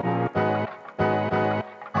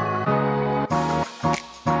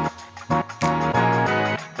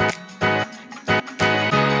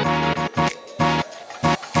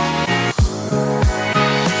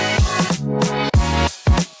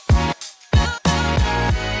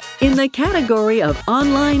 In the category of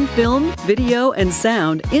online film, video, and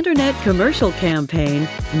sound internet commercial campaign,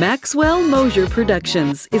 Maxwell Mosier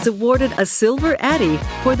Productions is awarded a Silver Addy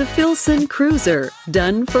for the Filson Cruiser,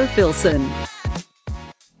 done for Filson.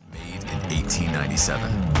 Made in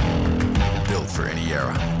 1897. Built for any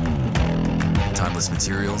era. Timeless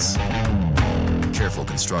materials. Careful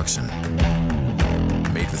construction.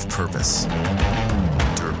 Made with purpose.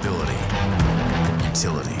 Durability.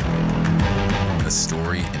 Utility. A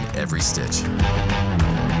story in every stitch.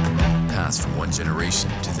 Passed from one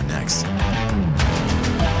generation to the next.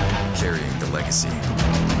 Carrying the legacy.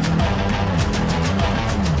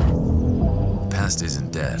 The past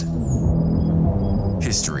isn't dead.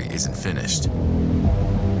 History isn't finished.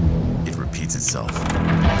 It repeats itself.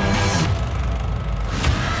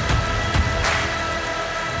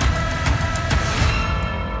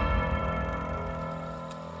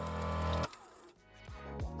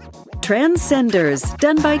 Transcenders,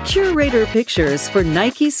 done by Curator Pictures for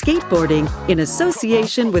Nike Skateboarding in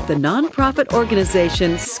association with the nonprofit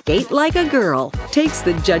organization Skate Like a Girl, takes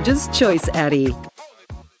the Judge's Choice Addy.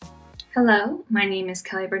 Hello, my name is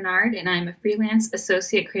Kelly Bernard, and I'm a freelance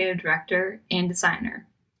associate creative director and designer.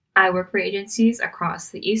 I work for agencies across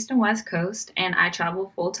the East and West Coast, and I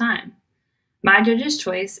travel full-time. My Judge's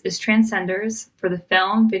Choice is Transcenders for the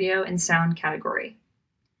film, video, and sound category.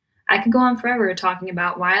 I could go on forever talking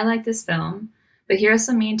about why I like this film, but here are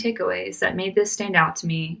some main takeaways that made this stand out to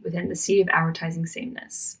me within the sea of advertising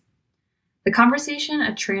sameness. The conversation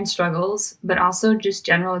of trans struggles, but also just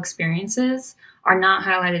general experiences, are not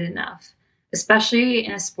highlighted enough, especially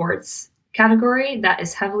in a sports category that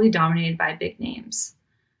is heavily dominated by big names.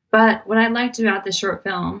 But what I liked about this short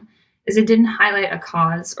film is it didn't highlight a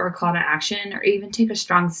cause or a call to action or even take a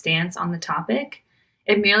strong stance on the topic.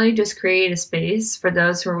 It merely just created a space for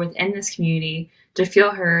those who are within this community to feel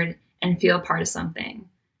heard and feel part of something,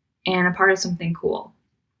 and a part of something cool.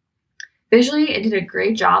 Visually, it did a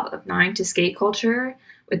great job of nodding to skate culture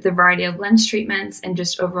with the variety of lens treatments and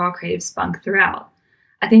just overall creative spunk throughout.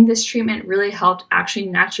 I think this treatment really helped actually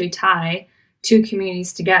naturally tie two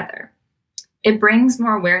communities together. It brings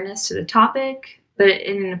more awareness to the topic, but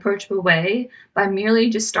in an approachable way by merely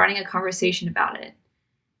just starting a conversation about it.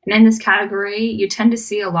 And in this category, you tend to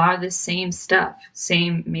see a lot of the same stuff,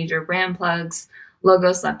 same major brand plugs,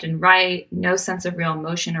 logos left and right, no sense of real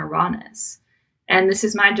emotion or rawness. And this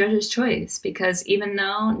is my Judge's Choice because even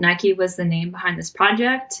though Nike was the name behind this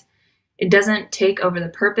project, it doesn't take over the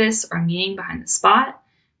purpose or meaning behind the spot.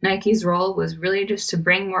 Nike's role was really just to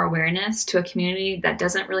bring more awareness to a community that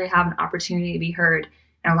doesn't really have an opportunity to be heard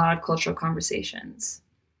in a lot of cultural conversations.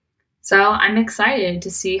 So I'm excited to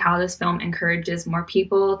see how this film encourages more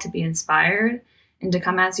people to be inspired and to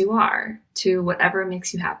come as you are, to whatever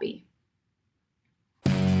makes you happy.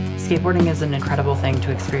 Skateboarding is an incredible thing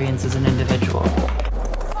to experience as an individual.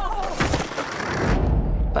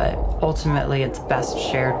 But ultimately, it's best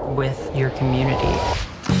shared with your community.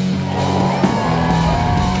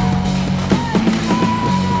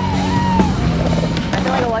 I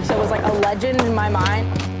feel like Alexa was like a legend in my mind.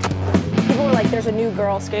 People were like, there's a new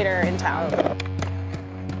girl skater in town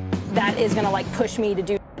that is gonna like push me to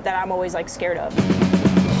do that I'm always like scared of.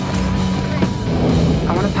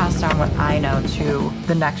 I want to pass down what I know to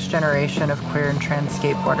the next generation of queer and trans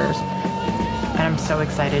skateboarders. And I'm so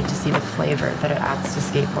excited to see the flavor that it adds to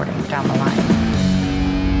skateboarding down the line.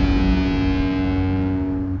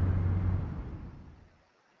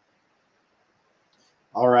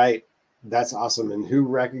 All right, that's awesome. And who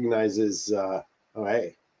recognizes,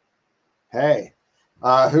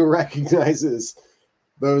 who recognizes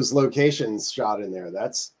those locations shot in there?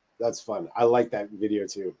 That's fun. I like that video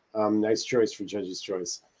too. Nice choice for Judge's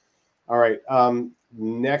Choice. All right,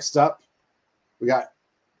 next up,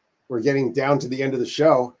 we're getting down to the end of the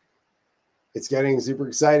show. It's getting super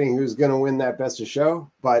exciting who's going to win that best of show.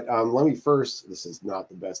 But let me first, this is not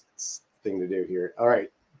the best thing to do here. All right,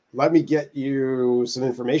 let me get you some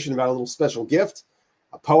information about a little special gift.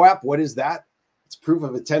 A POAP, what is that? It's proof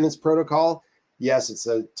of attendance protocol. Yes, it's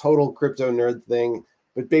a total crypto nerd thing,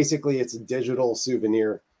 but basically it's a digital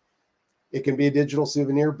souvenir. It can be a digital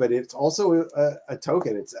souvenir, but it's also a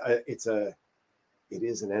token. It is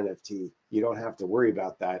an NFT. You don't have to worry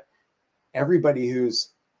about that. Everybody who's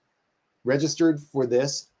registered for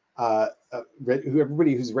this,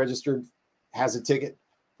 everybody who's registered has a ticket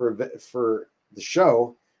for the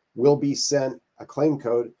show will be sent a claim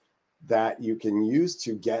code that you can use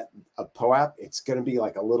to get a POAP. It's going to be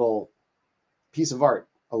like a little piece of art,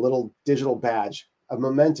 a little digital badge, a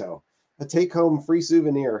memento, a take-home free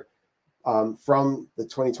souvenir from the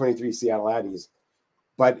 2023 Seattle ADDYS.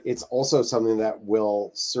 but it's also something that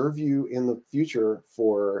will serve you in the future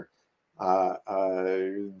for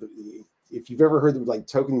if you've ever heard of like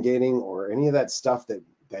token gating or any of that stuff that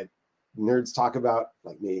nerds talk about,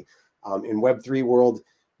 like me, in Web3 world,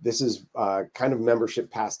 this is kind of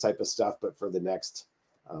membership pass type of stuff, but for the next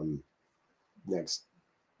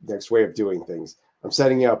way of doing things. I'm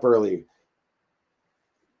setting you up early.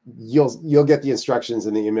 You'll get the instructions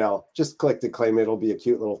in the email. Just click to claim it. It'll be a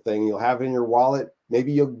cute little thing. You'll have it in your wallet.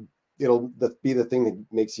 Maybe it'll be the thing that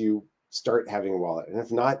makes you start having a wallet. And if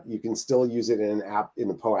not, you can still use it in an app, in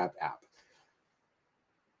the POAP app,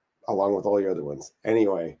 along with all your other ones.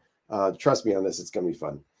 Anyway, trust me on this, it's going to be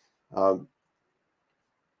fun.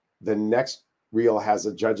 The next reel has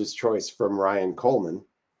a judge's choice from Ryan Coleman.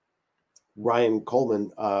 Ryan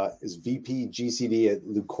Coleman is VP GCD at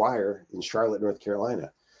L'Aquire in Charlotte, North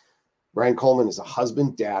Carolina. Ryan Coleman is a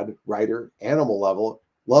husband, dad, writer, animal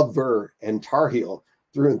lover, and Tar Heel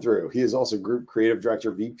through and through. He is also Group Creative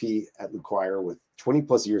Director, VP at L'Aquire with 20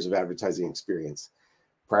 plus years of advertising experience.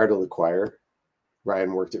 Prior to L'Aquire,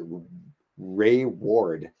 Ryan worked at Ray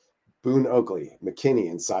Ward, Boone Oakley, McKinney,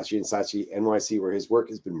 and Saatchi & Saatchi NYC, where his work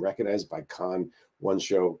has been recognized by Cannes, One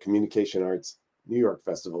Show, Communication Arts, New York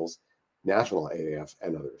festivals, National AAF,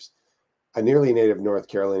 and others. A nearly native North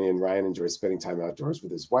Carolinian, Ryan enjoys spending time outdoors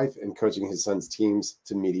with his wife and coaching his son's teams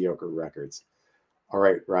to mediocre records. All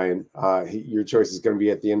right, Ryan, your choice is going to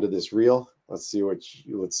be at the end of this reel. Let's see who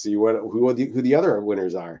the other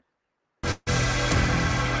winners are.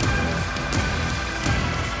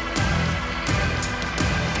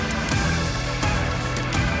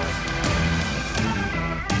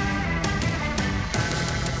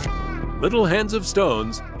 Little Hands of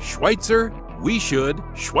Stone's Schweitzer, We Should,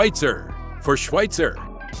 Schweitzer for Schweitzer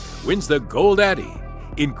wins the Gold Addy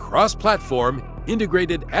in cross-platform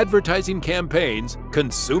integrated advertising campaigns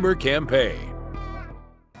consumer campaign.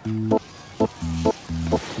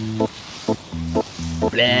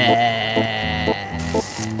 Blah.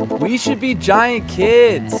 We should be giant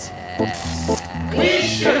kids. We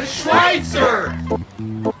should Schweitzer.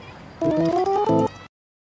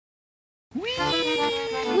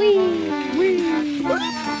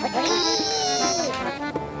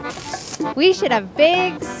 We should have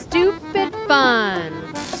big, stupid fun.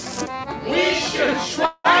 We should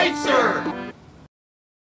Schweitzer.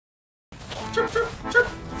 Chirp, chirp, chirp,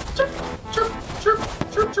 chirp, chirp, chirp,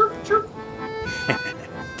 chirp, chirp, chirp.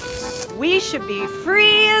 We should be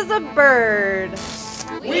free as a bird.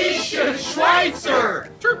 We should Schweitzer.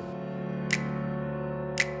 Chirp.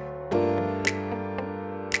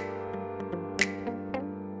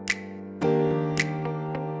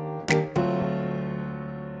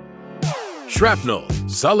 Shrapnel,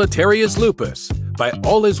 Solitarius Lupus by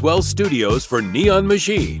All Is Well Studios for Neon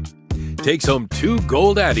Machine takes home 2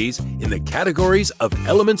 Gold Addies in the categories of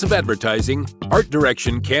Elements of Advertising, Art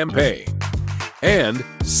Direction Campaign, and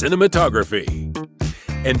Cinematography,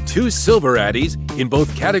 and 2 Silver Addies in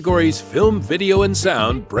both categories Film, Video, and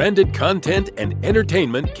Sound, Branded Content and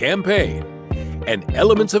Entertainment Campaign, and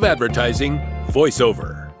Elements of Advertising,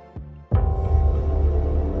 Voiceover.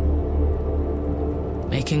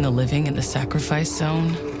 Making a living in the sacrifice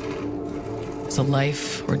zone is a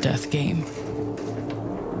life or death game.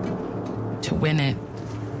 To win it,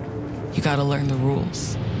 you gotta learn the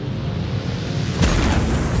rules.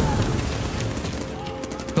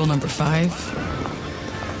 Rule number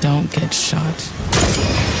 5, don't get shot.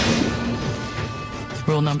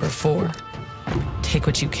 Rule number 4, take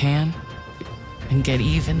what you can and get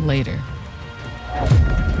even later.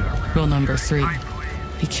 Rule number 3,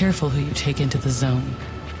 be careful who you take into the zone.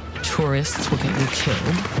 Tourists will get you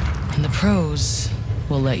killed, and the pros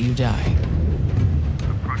will let you die.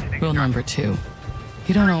 Rule number 2,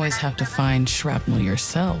 you don't always have to find shrapnel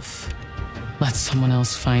yourself. Let someone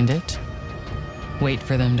else find it. Wait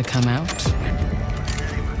for them to come out,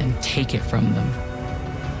 and take it from them.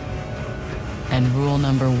 And rule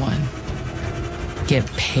number 1, get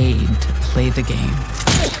paid to play the game.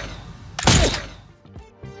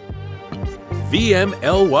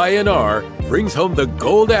 VMLY&R brings home the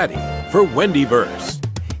Gold Addy for Wendyverse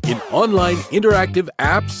in online interactive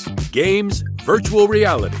apps, games, virtual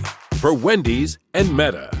reality for Wendy's and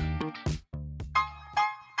Meta.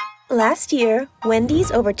 Last year, Wendy's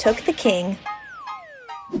overtook the king.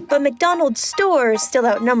 But McDonald's stores still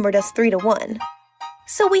outnumbered us 3-1.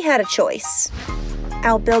 So we had a choice.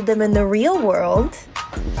 Outbuild them in the real world,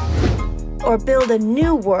 or build a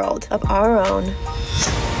new world of our own.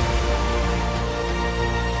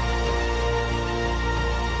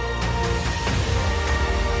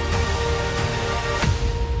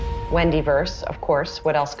 Wendyverse, of course.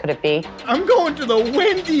 What else could it be? I'm going to the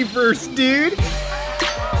Wendyverse, dude!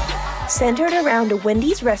 Centered around a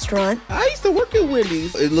Wendy's restaurant. I used to work at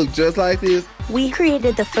Wendy's. It looked just like this. We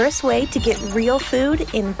created the first way to get real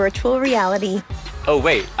food in virtual reality. Oh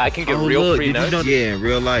wait, I can get real free notes? Yeah, in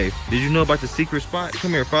real life. Did you know about the secret spot?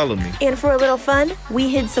 Come here, follow me. And for a little fun, we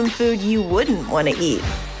hid some food you wouldn't want to eat.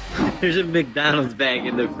 There's a McDonald's bag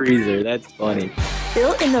in the freezer. That's funny.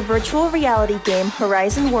 Built in the virtual reality game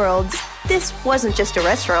Horizon Worlds, this wasn't just a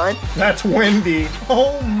restaurant. That's Wendy.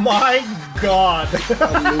 Oh my God.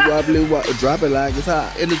 Drop it like it's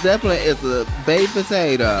hot. And it's definitely a baked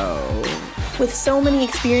potato. With so many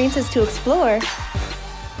experiences to explore,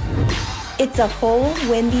 it's a whole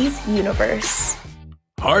Wendy's universe.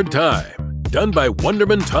 Hard Time, done by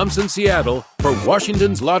Wonderman Thompson Seattle for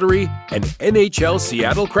Washington's Lottery and NHL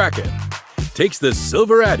Seattle Kraken. Takes the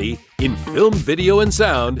Silver Addy in film, video, and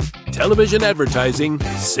sound, television advertising,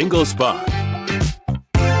 single spot.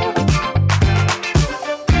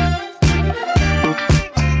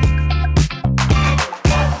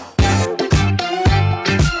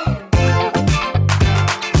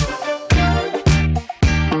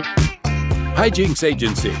 Hijinks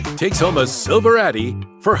Agency takes home a Silver Addy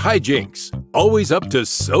for Hijinks, always up to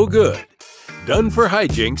so good. Done for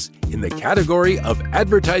Hijinks in the category of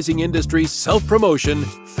advertising industry self-promotion,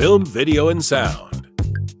 film, video, and sound.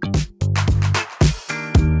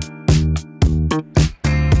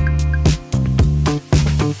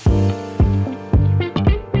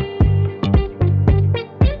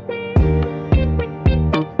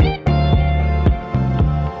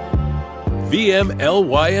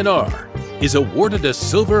 VMLY&R is awarded a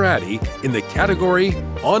Silver Addy in the category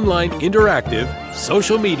Online Interactive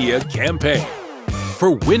Social Media Campaign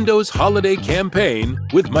for Windows Holiday Campaign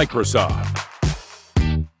with Microsoft.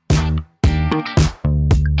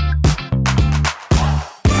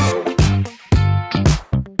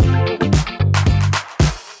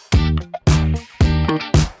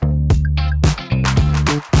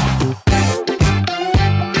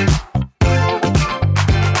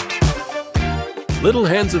 Little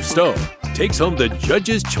Hands of Stone takes home the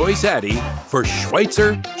Judge's Choice Addy for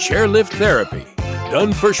Schweitzer Chairlift Therapy,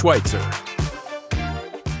 done for Schweitzer.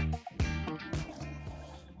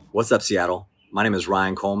 What's up, Seattle? My name is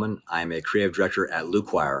Ryan Coleman. I'm a creative director at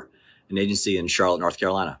Luquire, an agency in Charlotte, North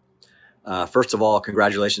Carolina. First of all,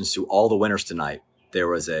 congratulations to all the winners tonight. There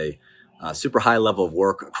was a super high level of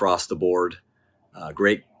work across the board.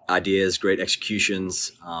 Great ideas, great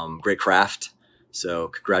executions, great craft. So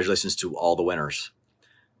congratulations to all the winners.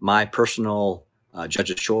 My personal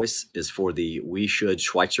judge's choice is for the We Should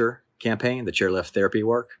Schweitzer campaign, the chairlift therapy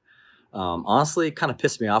work. Honestly, it kind of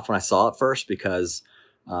pissed me off when I saw it first because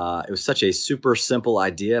it was such a super simple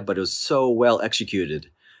idea, but it was so well executed.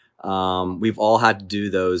 We've all had to do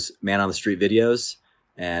those man on the street videos,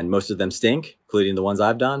 and most of them stink, including the ones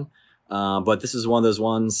I've done. But this is one of those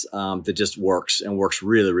ones that just works and works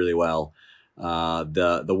really, really well.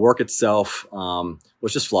 The work itself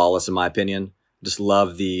was just flawless in my opinion. Just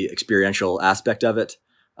love the experiential aspect of it.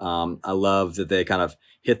 I love that they kind of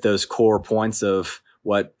hit those core points of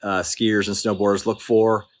what skiers and snowboarders look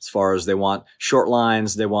for as far as they want short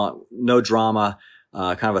lines, they want no drama,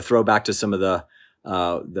 kind of a throwback to some of the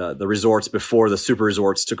resorts before the super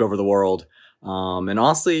resorts took over the world. And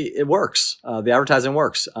honestly, it works. The advertising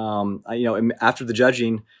works. After the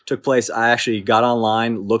judging took place, I actually got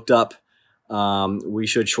online, looked up We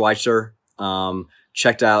Should Schweitzer,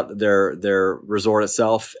 checked out their resort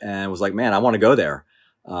itself, and was like, man, I want to go there.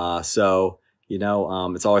 It's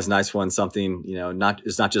always nice when something,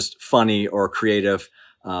 is not just funny or creative,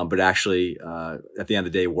 but actually at the end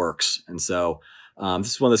of the day works. And so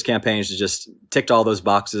this is one of those campaigns that just ticked all those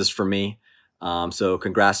boxes for me. So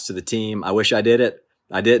congrats to the team. I wish I did it.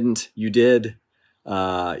 I didn't. You did.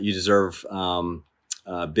 You deserve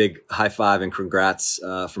a big high five and congrats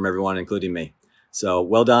from everyone, including me. So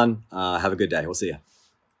well done. Have a good day. We'll see you.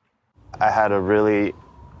 I had a really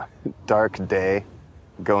dark day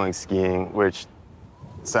going skiing, which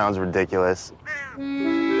sounds ridiculous. The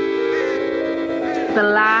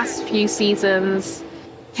last few seasons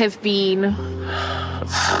have been...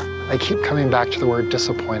 I keep coming back to the word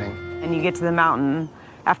disappointing. And you get to the mountain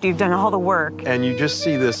after you've done all the work. And you just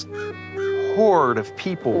see this horde of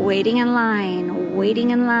people. Waiting in line,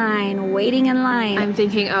 waiting in line, waiting in line. I'm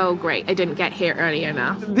thinking, oh, great, I didn't get here early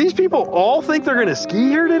enough. These people all think they're gonna ski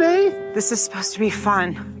here today? This is supposed to be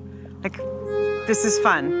fun. This is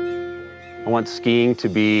fun. I want skiing to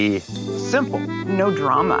be simple. No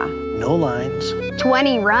drama. No lines.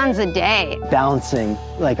 20 runs a day. Bouncing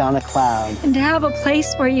like on a cloud. And to have a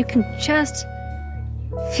place where you can just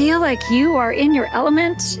feel like you are in your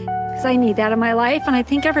element, because I need that in my life, and I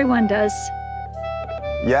think everyone does.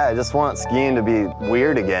 Yeah, I just want skiing to be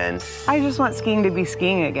weird again. I just want skiing to be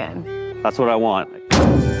skiing again. That's what I want.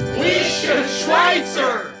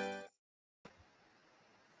 Schweitzer!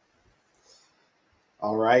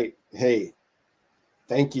 All right. Hey,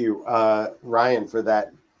 thank you, Ryan, for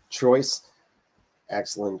that choice.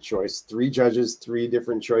 Excellent choice. 3 judges, 3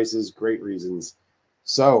 different choices, great reasons.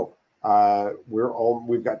 So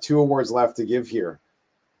we've got 2 awards left to give here.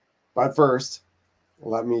 But first,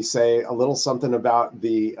 let me say a little something about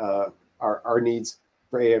the our needs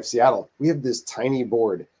for AF Seattle. We have this tiny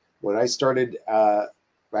board. When I started,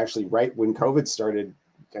 actually right when COVID started,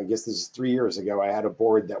 I guess this is 3 years ago, I had a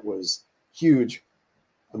board that was huge,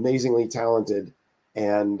 amazingly talented,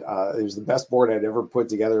 and it was the best board I'd ever put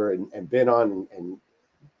together and been on, and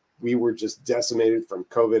we were just decimated from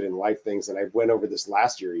COVID and life things. And I went over this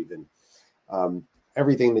last year even.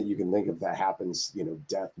 Everything that you can think of that happens, you know,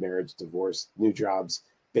 death, marriage, divorce, new jobs,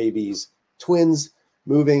 babies, twins,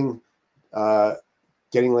 moving,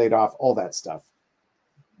 getting laid off, all that stuff.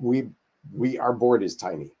 Our board is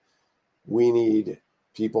tiny. We need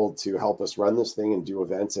people to help us run this thing and do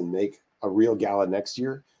events and make a real gala next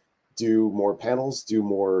year, do more panels, do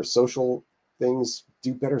more social things,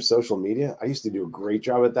 do better social media. I used to do a great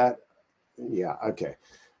job at that. Yeah. Okay.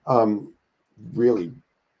 Really.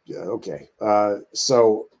 Okay.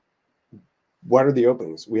 So what are the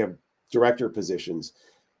openings? We have director positions.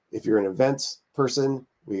 If you're an events person,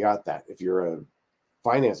 we got that. If you're a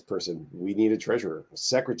finance person, we need a treasurer, a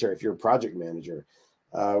secretary. If you're a project manager,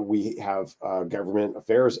 we have government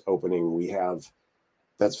affairs opening. We have,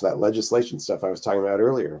 that's for that legislation stuff I was talking about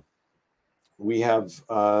earlier. We have,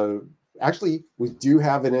 actually, we do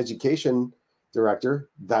have an education director.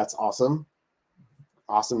 That's awesome.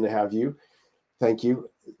 Awesome to have you. Thank you.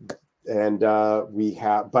 And we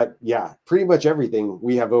have, but yeah, pretty much everything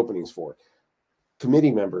we have openings for.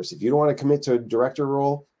 Committee members, if you don't want to commit to a director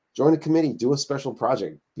role, join a committee, do a special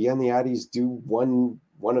project, be on the ADDYS, do one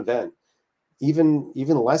event. Even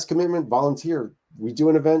less commitment, volunteer. We do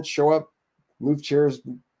an event, show up, move chairs,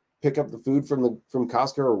 pick up the food from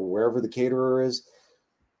Costco or wherever the caterer is.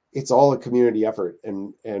 It's all a community effort,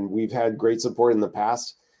 and we've had great support in the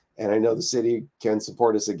past, and I know the city can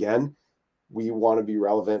support us again. We want to be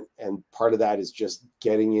relevant, and part of that is just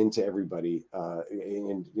getting into everybody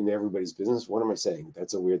in everybody's business. What am I saying?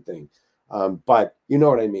 That's a weird thing. But you know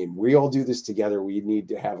what I mean. We all do this together. We need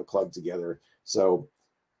to have a club together. So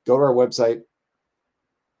go to our website.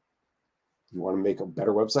 You want to make a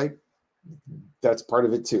better website? That's part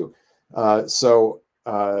of it too.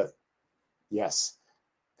 Yes,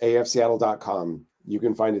 afseattle.com. You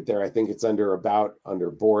can find it there. I think it's under about,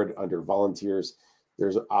 under board, under volunteers.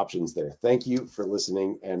 There's options there. Thank you for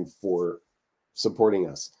listening and for supporting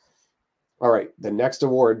us. All right, the next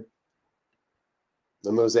award,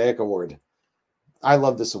 the Mosaic Award. I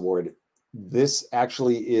love this award. This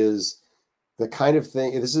actually is the kind of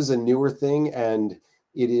thing, this is a newer thing, and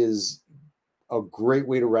it is a great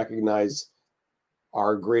way to recognize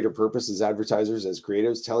our greater purpose as advertisers, as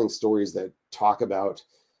creatives, telling stories that talk about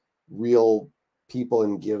real people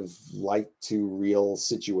and give light to real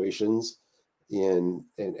situations. And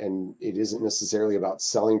it isn't necessarily about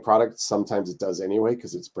selling products. Sometimes it does anyway,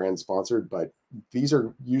 because it's brand sponsored, but these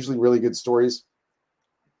are usually really good stories.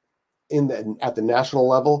 At the national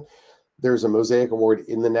level, there's a Mosaic Award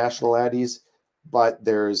in the National ADDYS, but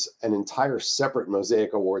there's an entire separate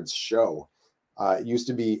Mosaic Awards show. It used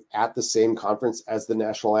to be at the same conference as the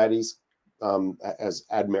National ADDYS, as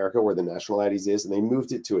Ad America, where the National ADDYS is, and they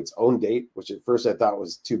moved it to its own date, which at first I thought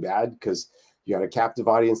was too bad because you got a captive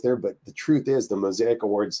audience there. But the truth is the Mosaic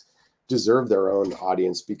Awards deserve their own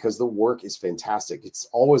audience because the work is fantastic. It's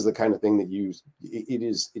always the kind of thing that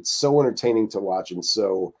it's so entertaining to watch, and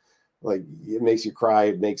so like it makes you cry,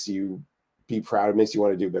 it makes you be proud, it makes you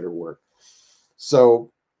want to do better work.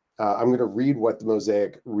 So I'm going to read what the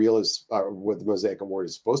Mosaic what the Mosaic Award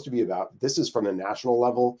is supposed to be about. This is from a national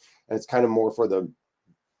level, and it's kind of more for the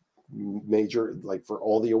major, like for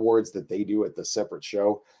all the awards that they do at the separate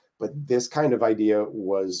show. But this kind of idea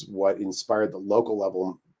was what inspired the local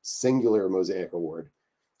level singular Mosaic Award.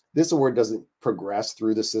 This award doesn't progress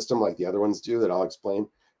through the system like the other ones do that I'll explain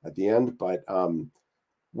at the end, but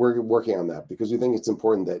we're working on that because we think it's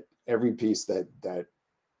important that every piece that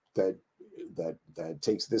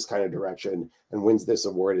takes this kind of direction and wins this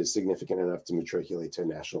award is significant enough to matriculate to a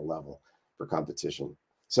national level for competition.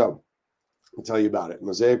 So I'll tell you about it.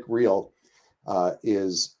 Mosaic Reel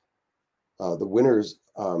is the winners.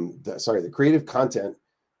 The creative content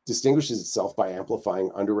distinguishes itself by amplifying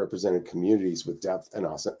underrepresented communities with depth and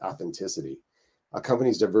authenticity. A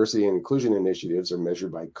company's diversity and inclusion initiatives are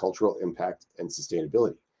measured by cultural impact and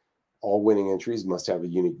sustainability. All winning entries must have a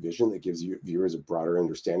unique vision that gives viewers a broader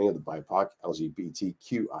understanding of the BIPOC,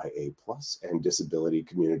 LGBTQIA+, and disability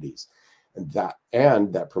communities, and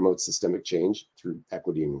that promotes systemic change through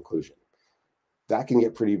equity and inclusion. That can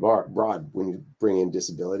get pretty broad when you bring in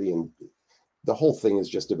disability, and the whole thing is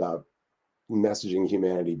just about messaging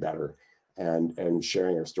humanity better and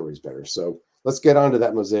sharing our stories better. So let's get on to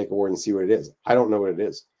that Mosaic Award and see what it is. I don't know what it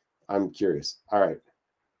is. I'm curious. All right,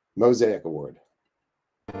 Mosaic Award.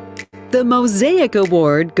 The Mosaic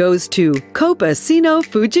Award goes to Copacino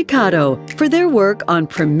Fujikato for their work on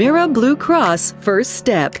Primera Blue Cross First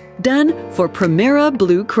Step, done for Primera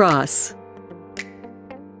Blue Cross.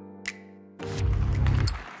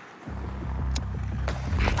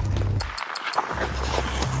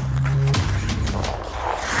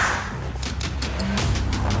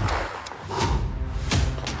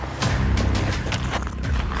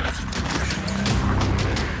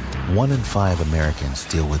 One in 5 Americans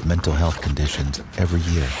deal with mental health conditions every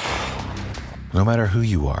year. No matter who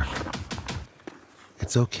you are,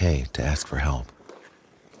 it's okay to ask for help.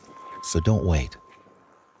 So don't wait.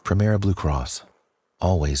 Primera Blue Cross,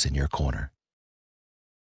 always in your corner.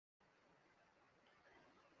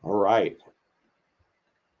 All right.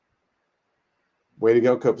 Way to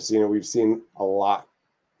go, Copacino. We've seen a lot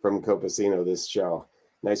from Copacino this show.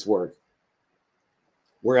 Nice work.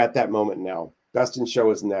 We're at that moment now. Best in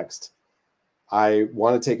Show is next. I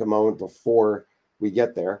want to take a moment before we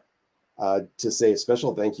get there to say a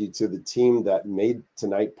special thank you to the team that made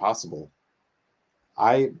tonight possible.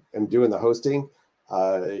 I am doing the hosting,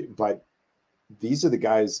 but these are the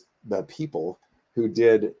guys, the people who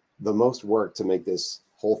did the most work to make this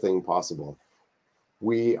whole thing possible.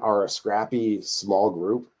 We are a scrappy, small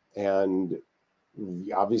group, and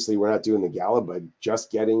obviously we're not doing the gala, but just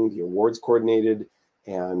getting the awards coordinated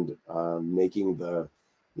and making the,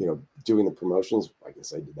 doing the promotions. I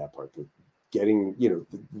guess I did that part, but getting,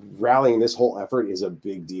 rallying this whole effort is a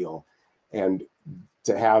big deal. And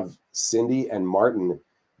to have Cindy and Martin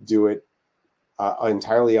do it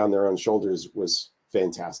entirely on their own shoulders was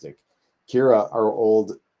fantastic. Kira, our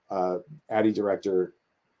old ADDY director,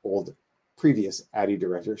 previous ADDY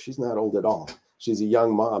director, she's not old at all. She's a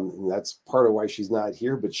young mom, and that's part of why she's not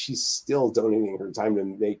here, but she's still donating her time to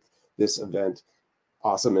make this event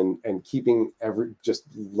awesome and keeping just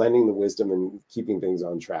lending the wisdom and keeping things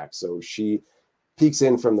on track. So she peeks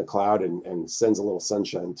in from the cloud and sends a little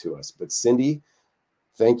sunshine to us. But Cindy,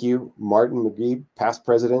 thank you. Martin McGee, past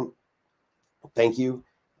president, thank you.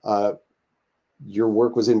 Your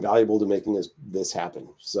work was invaluable to making this happen.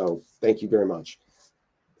 So thank you very much.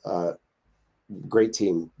 Great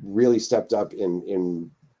team, really stepped up in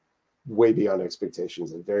way beyond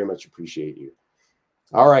expectations. I very much appreciate you.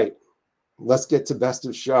 All right. Let's get to Best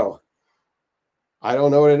of Show. I don't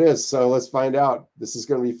know what it is, so let's find out. This is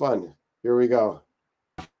going to be fun. Here we go.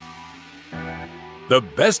 The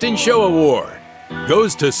Best in Show Award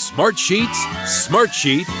goes to Smartsheet's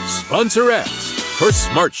Smartsheet Sponsorettes for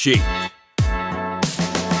Smartsheet.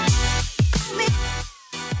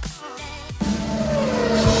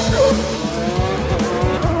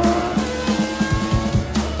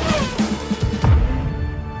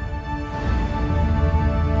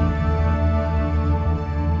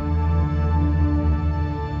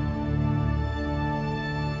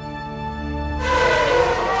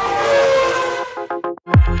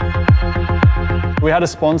 We had a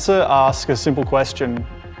sponsor ask a simple question: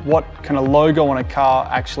 what can a logo on a car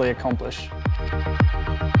actually accomplish?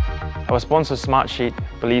 Our sponsor Smartsheet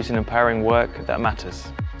believes in empowering work that matters.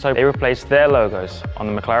 So they replaced their logos on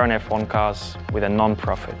the McLaren F1 cars with a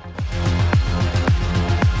non-profit.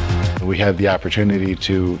 We had the opportunity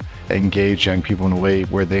to engage young people in a way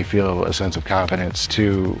where they feel a sense of confidence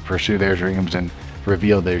to pursue their dreams and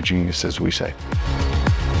reveal their genius, as we say.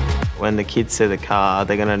 When the kids see the car,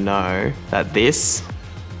 they're going to know that it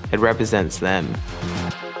represents them.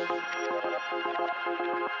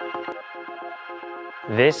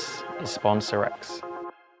 This is Sponsor X.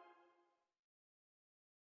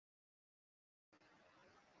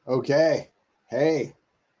 Okay. Hey.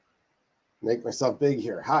 Make myself big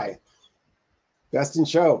here. Hi. Best in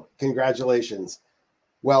Show. Congratulations.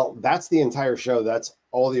 Well, that's the entire show. That's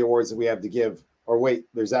all the awards that we have to give. Or wait,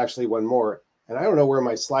 there's actually one more. And I don't know where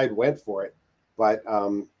my slide went for it, but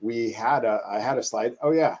I had a slide.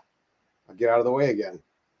 Oh yeah, I'll get out of the way again.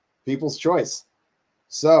 People's Choice.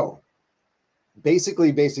 So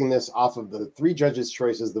basically basing this off of the 3 judges'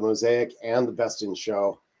 choices, the Mosaic and the Best in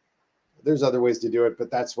Show. There's other ways to do it, but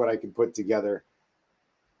that's what I could put together.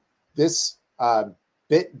 This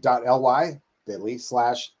bit.ly,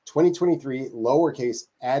 bit.ly/2023 lowercase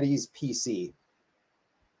ADDYS PC,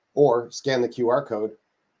 or scan the QR code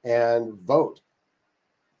and vote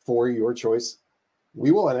for your choice.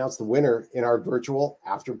 We will announce the winner in our virtual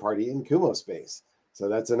after party in Kumo Space. So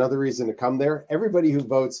that's another reason to come there. Everybody who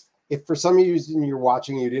votes, if for some reason you're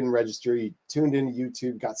watching, you didn't register, you tuned into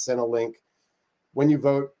YouTube, got sent a link. When you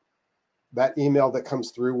vote, that email that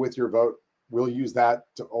comes through with your vote, we'll use that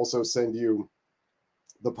to also send you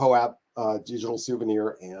the POAP digital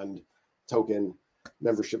souvenir and token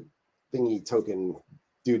membership thingy token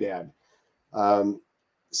doodad.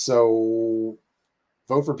 So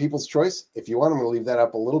vote for People's Choice. If you want, I'm going to leave that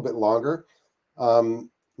up a little bit longer.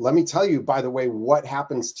 Let me tell you, by the way, what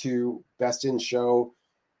happens to Best in Show,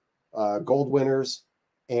 gold winners,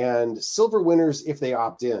 and silver winners if they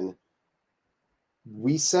opt in.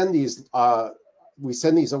 We send these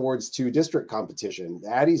awards to district competition. The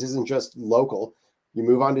ADDYS isn't just local. You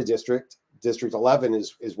move on to district. District 11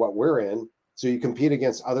 is what we're in. So you compete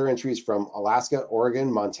against other entries from Alaska,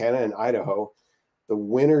 Oregon, Montana, and Idaho. The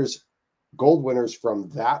winners, gold winners from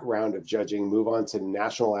that round of judging, move on to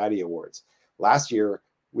National ADDY Awards. Last year,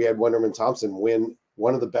 we had Wonderman Thompson win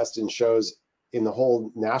one of the best in shows in the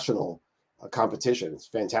whole national competition. It's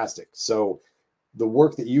fantastic. So the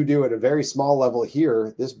work that you do at a very small level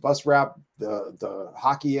here, this bus wrap, the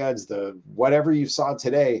hockey ads, the whatever you saw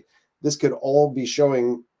today, this could all be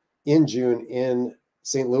showing in June in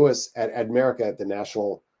St. Louis at Admerica at the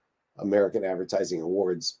National American Advertising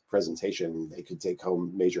Awards presentation. They could take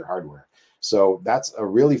home major hardware. So that's a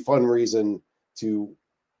really fun reason to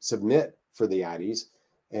submit for the ADDYS.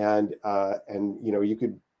 And you know, you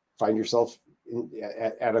could find yourself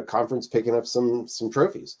at a conference picking up some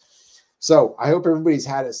trophies. So I hope everybody's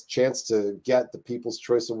had a chance to get the People's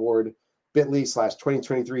Choice Award,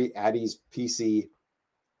 bit.ly/2023 ADDYS PC,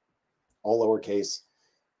 all lowercase.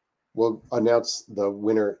 We'll announce the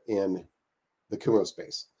winner in the Kumo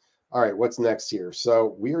Space. All right, what's next here?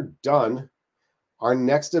 So we are done. Our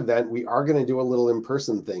next event, we are going to do a little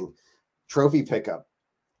in-person thing, trophy pickup.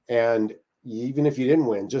 And even if you didn't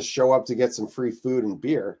win, just show up to get some free food and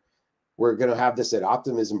beer. We're going to have this at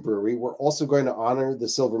Optimism Brewery. We're also going to honor the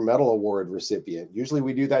Silver Medal Award recipient. Usually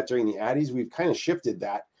we do that during the ADDYS. We've kind of shifted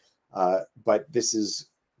that, but this is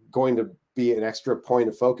going to be an extra point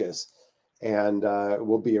of focus, and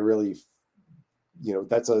will be a really, you know,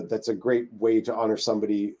 that's a great way to honor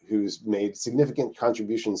somebody who's made significant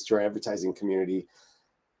contributions to our advertising community.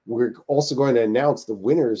 We're also going to announce the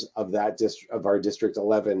winners of that of our District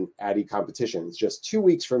 11 ADDY competition. It's just 2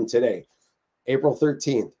 weeks from today, April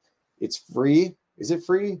 13th. It's free. Is it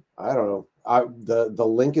free? I don't know. The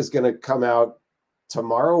link is going to come out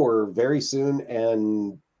tomorrow or very soon,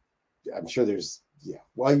 and I'm sure there's, yeah,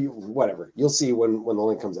 well, whatever. You'll see when the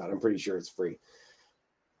link comes out. I'm pretty sure it's free.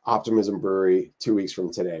 Optimism Brewery, 2 weeks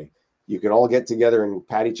from today. You can all get together and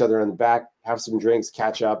pat each other on the back, have some drinks,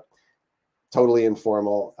 catch up. Totally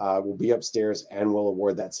informal. We'll be upstairs and we'll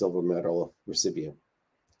award that silver medal recipient.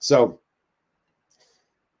 So,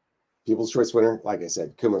 People's Choice winner, like I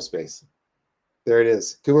said, Kumo Space. There it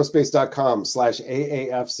is,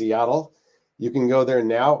 kumospace.com/AAF Seattle. You can go there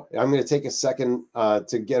now. I'm going to take a second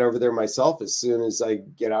to get over there myself as soon as I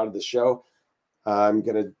get out of the show. I'm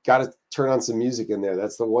got to turn on some music in there.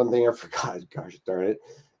 That's the one thing I forgot. Gosh darn it.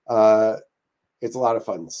 It's a lot of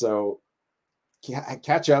fun. So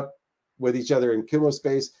catch up with each other in Kumo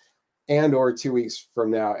Space and or 2 weeks from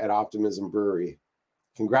now at Optimism Brewery.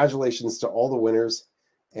 Congratulations to all the winners.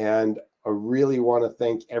 And I really want to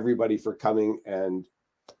thank everybody for coming and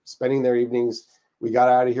spending their evenings. We got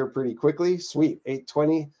out of here pretty quickly. Sweet,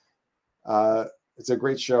 8:20. It's a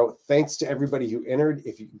great show. Thanks to everybody who entered.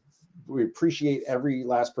 We appreciate every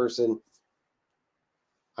last person.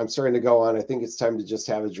 I'm starting to go on. I think it's time to just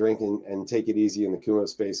have a drink and take it easy in the Kumo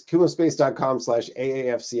Space.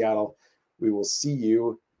 kumospace.com/AAF Seattle. We will see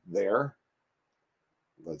you there.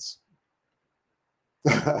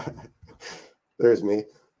 There's me.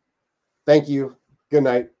 Thank you. Good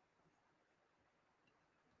night.